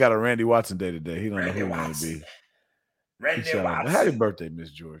 He got a Randy Watson day today. He don't know who he want to be. Randy Watson. Happy birthday,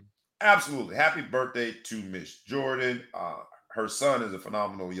 Miss Jordan. Absolutely. Happy birthday to Miss Jordan. Her son is a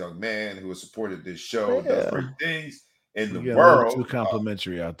phenomenal young man who has supported this show, does great things in the world. Too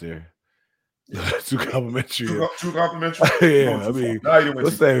complimentary out there. Too complimentary. Too complimentary. Yeah, I mean,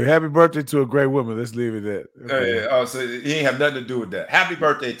 let's say happy birthday to a great woman. Let's leave it at that. Okay. Yeah. So he ain't have nothing to do with that. Happy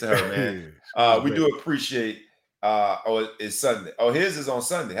birthday to her, man. We do appreciate. It's Sunday. Oh, his is on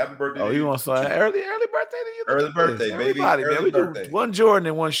Sunday. Happy birthday! Oh, you on Sunday? Early birthday to you. Early birthday, baby. Man. We do one Jordan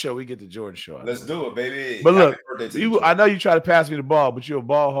and one show. We get the Jordan show. Let's do it, baby. But look, I know you try to pass me the ball, but you're a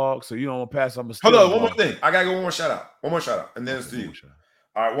ball hog, so you don't want to pass. Hold on, one more thing. I gotta go one more shout out, and then it's to you.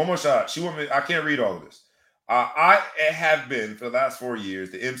 All right, one more shout out. She want me. I can't read all of this. I have been for the last 4 years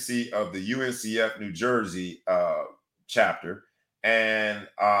the MC of the UNCF New Jersey chapter. And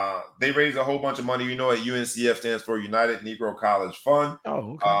they raised a whole bunch of money. You know what UNCF stands for, United Negro College Fund.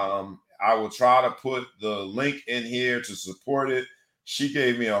 Oh, okay. I will try to put the link in here to support it. She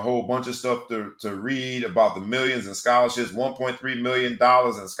gave me a whole bunch of stuff to read about the millions in scholarships, $1.3 million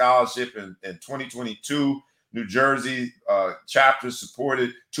in scholarship in 2022. New Jersey chapter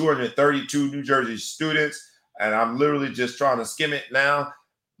supported 232 New Jersey students. And I'm literally just trying to skim it now.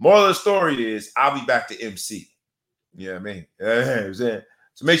 Moral of the story is I'll be back to MC. Yeah, man. So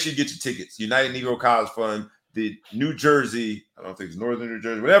make sure you get your tickets. United Negro College Fund, the New Jersey, I don't think it's Northern New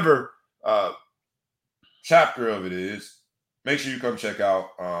Jersey, whatever chapter of it is. Make sure you come check out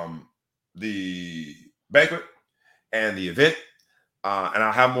the banquet and the event. And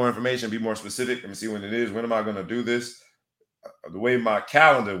I'll have more information, be more specific. Let me see when it is. When am I going to do this? The way my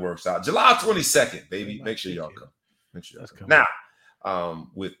calendar works out. July 22nd, baby. Make sure y'all come. Make sure y'all come. Now,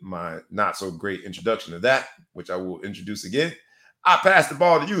 with my not so great introduction to that, which I will introduce again, I pass the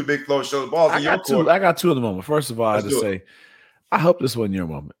ball to you, Big Flow Show. The ball's in your court. I got two of the moment. First of all, I have to say, I hope this wasn't your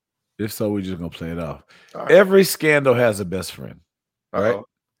moment. If so, we're just gonna play it off. Right. Every scandal has a best friend. All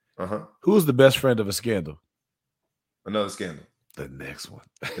right. Who's the best friend of a scandal? Another scandal. The next one.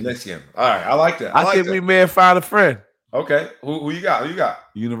 The next scandal. All right. I like that. I think we may have found a friend. Okay. Who you got? Who you got?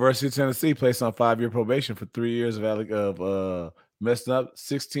 University of Tennessee placed on 5-year probation for 3 years of messing up,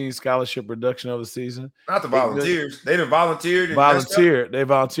 16 scholarship reduction over the season. Not the volunteers. They didn't volunteer. They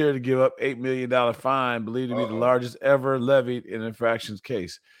volunteered to give up $8 million fine, believed to be the largest ever levied in an infractions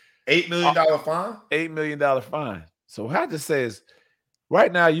case. $8 million fine? $8 million fine. So what I have to say is,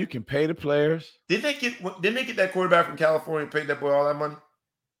 right now you can pay the players. Didn't they get that quarterback from California and pay that boy all that money?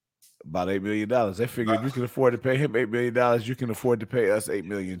 About $8 million. They figured if you can afford to pay him $8 million, you can afford to pay us $8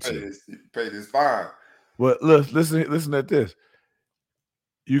 million too. Pay this fine. Well, listen at this.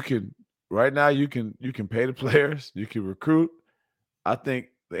 You can right now. You can pay the players. You can recruit. I think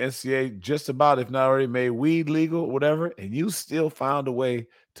the NCAA just about, if not already, made weed legal, whatever, and you still found a way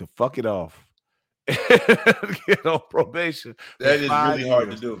to fuck it off. Get on probation. That is really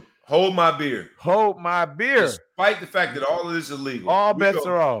hard to do. Hold my beer. Hold my beer. Despite the fact that all of this is illegal. All bets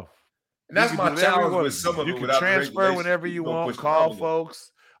are off. And that's my challenge with some of it. You can transfer whenever you want, call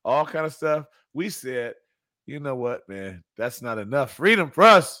folks, all kind of stuff. We said, you know what, man? That's not enough freedom for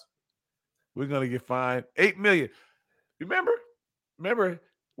us. We're going to get fined $8 million. Remember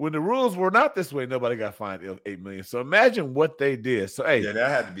when the rules were not this way, nobody got fined $8 million. So imagine what they did. So hey, yeah, that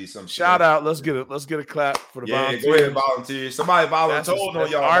had to be some shout out. Let's get a clap for the volunteers. Go ahead, volunteers. Somebody voluntold on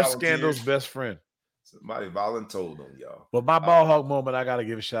y'all. Our scandal's best friend. Somebody voluntold on y'all. But my ball hog moment, I got to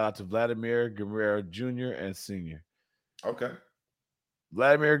give a shout out to Vladimir Guerrero Jr. and Sr. Okay.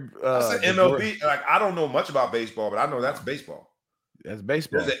 Vladimir. That's an MLB. Like, I don't know much about baseball, but I know that's baseball. That's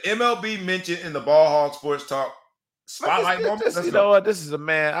baseball. There's an MLB mention in the Ball Hog Sports Talk spotlight moment. You know what? This is a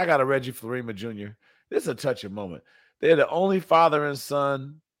man. I got a Reggie Florima Jr. This is a touching moment. They're the only father and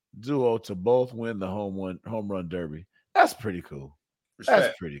son duo to both win the home run derby. That's pretty cool. Respect.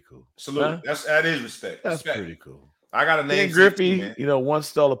 That's pretty cool. Salute. Huh? That is respect. That's pretty cool. I got a name. Ken Griffey, once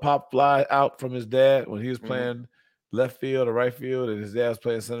stole a pop fly out from his dad when he was playing left field or right field, and his dad was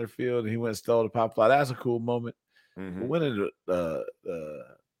playing center field, and he went and stole the pop fly. That's a cool moment. Mm-hmm. Winning the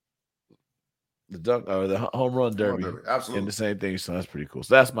dunk or the home run derby, absolutely, and the same thing. So that's pretty cool.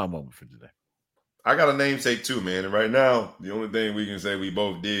 So that's my moment for today. I got a namesake too, man. And right now, the only thing we can say we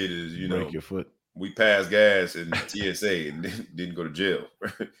both did is, break your foot. We passed gas in TSA and didn't go to jail.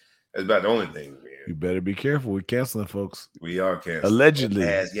 That's about the only thing, man. You better be careful. We're canceling, folks. We are canceling. Allegedly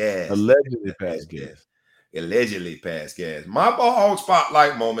passed gas. Allegedly passed gas. Allegedly passed gas. My Ball Hog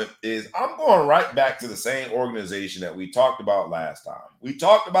spotlight moment is I'm going right back to the same organization that we talked about last time. We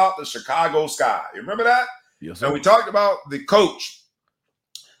talked about the Chicago Sky. You remember that? Yes, sir. And we talked about the coach.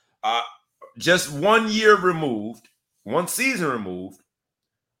 Just 1 year removed, 1 season removed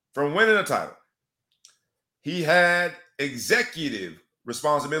from winning a title. He had executive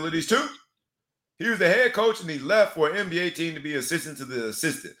responsibilities too. He was the head coach and he left for an NBA team to be assistant to the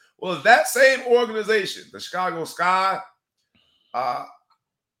assistant. Well, that same organization, the Chicago Sky,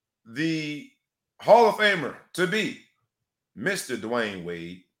 the Hall of Famer to be, Mr. Dwayne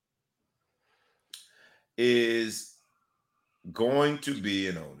Wade, is going to be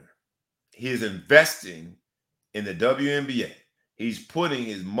an owner. He is investing in the WNBA. He's putting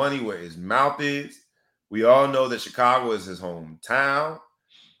his money where his mouth is. We all know that Chicago is his hometown.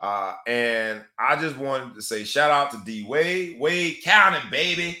 And I just wanted to say shout out to D Wade. Wade County,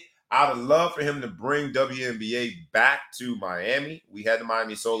 baby. I would love for him to bring WNBA back to Miami. We had the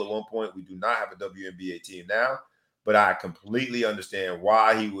Miami Soul at one point. We do not have a WNBA team now, but I completely understand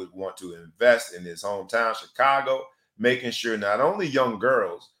why he would want to invest in his hometown, Chicago, making sure not only young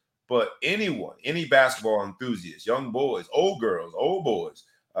girls, but anyone, any basketball enthusiast, young boys, old girls, old boys,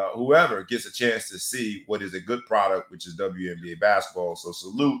 whoever gets a chance to see what is a good product, which is WNBA basketball. So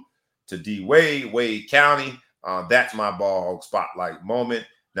salute to D Wade, Wade County. That's my Ball Hog spotlight moment.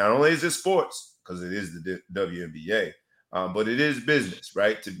 Not only is it sports, because it is the WNBA, but it is business,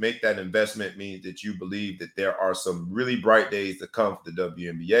 right? To make that investment means that you believe that there are some really bright days to come for the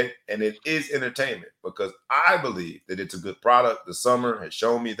WNBA, and it is entertainment because I believe that it's a good product. The summer has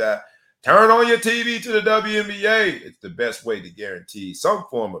shown me that. Turn on your TV to the WNBA. It's the best way to guarantee some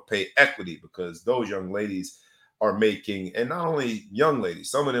form of pay equity because those young ladies are making, and not only young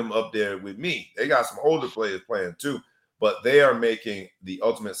ladies, some of them up there with me, they got some older players playing too, but they are making the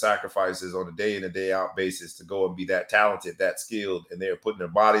ultimate sacrifices on a day in and day out basis to go and be that talented, that skilled, and they're putting their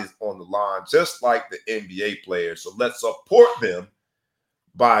bodies on the line just like the NBA players. So let's support them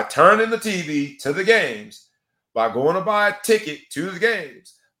by turning the TV to the games, by going to buy a ticket to the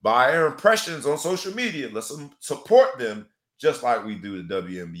games, by our impressions on social media. Let's support them just like we do the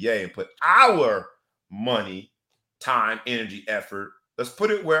WNBA and put our money, time, energy, effort. Let's put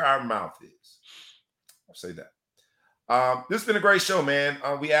it where our mouth is. I'll say that. This has been a great show, man.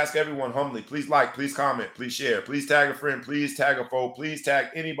 We ask everyone humbly, please like, please comment, please share, please tag a friend, please tag a foe, please tag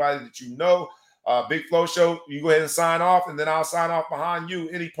anybody that you know. Big Flow Show, you go ahead and sign off, and then I'll sign off behind you.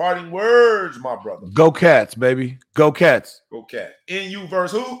 Any parting words, my brother? Go Cats, baby. Go Cats. Go Cats. NU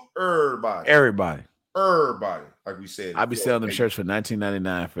versus who? Everybody. Everybody. Everybody. Like we said. I'll be selling them shirts for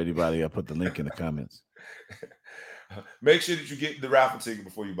 $19.99 for anybody. I'll put the link in the comments. Make sure that you get the raffle ticket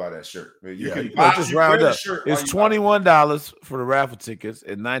before you buy that shirt. You can just round up. It's $21 for the raffle tickets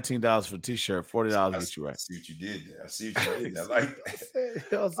and $19 for the t-shirt. $40 get you right. I see what you did there. I see what you did. I like that.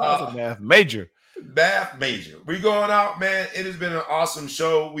 That was a math major. Math major. We going out, man. It has been an awesome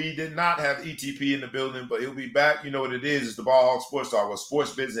show. We did not have ETP in the building, but he'll be back. You know what it is. It's the Ball Hog Sports Talk, where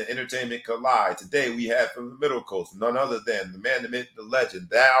sports, business, and entertainment collide. Today we have from the Middle Coast none other than the man, the myth, the legend,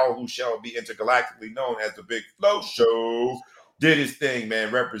 thou who shall be intergalactically known as the Big Flow Show. Did his thing,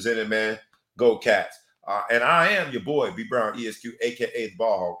 man. Represented, man. Go Cats. And I am your boy, B Brown ESQ, a.k.a. the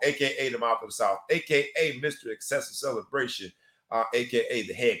Ball Hog, a.k.a. the Mouth of the South, a.k.a. Mr. Excessive Celebration, a.k.a.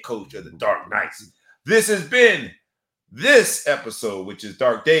 the head coach of the Dark Knights. This has been this episode, which is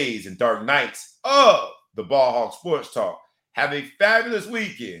Dark Days and Dark Nights of the Ball Hog Sports Talk. Have a fabulous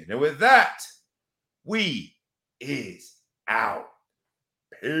weekend. And with that, we is out.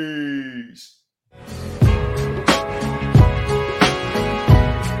 Peace.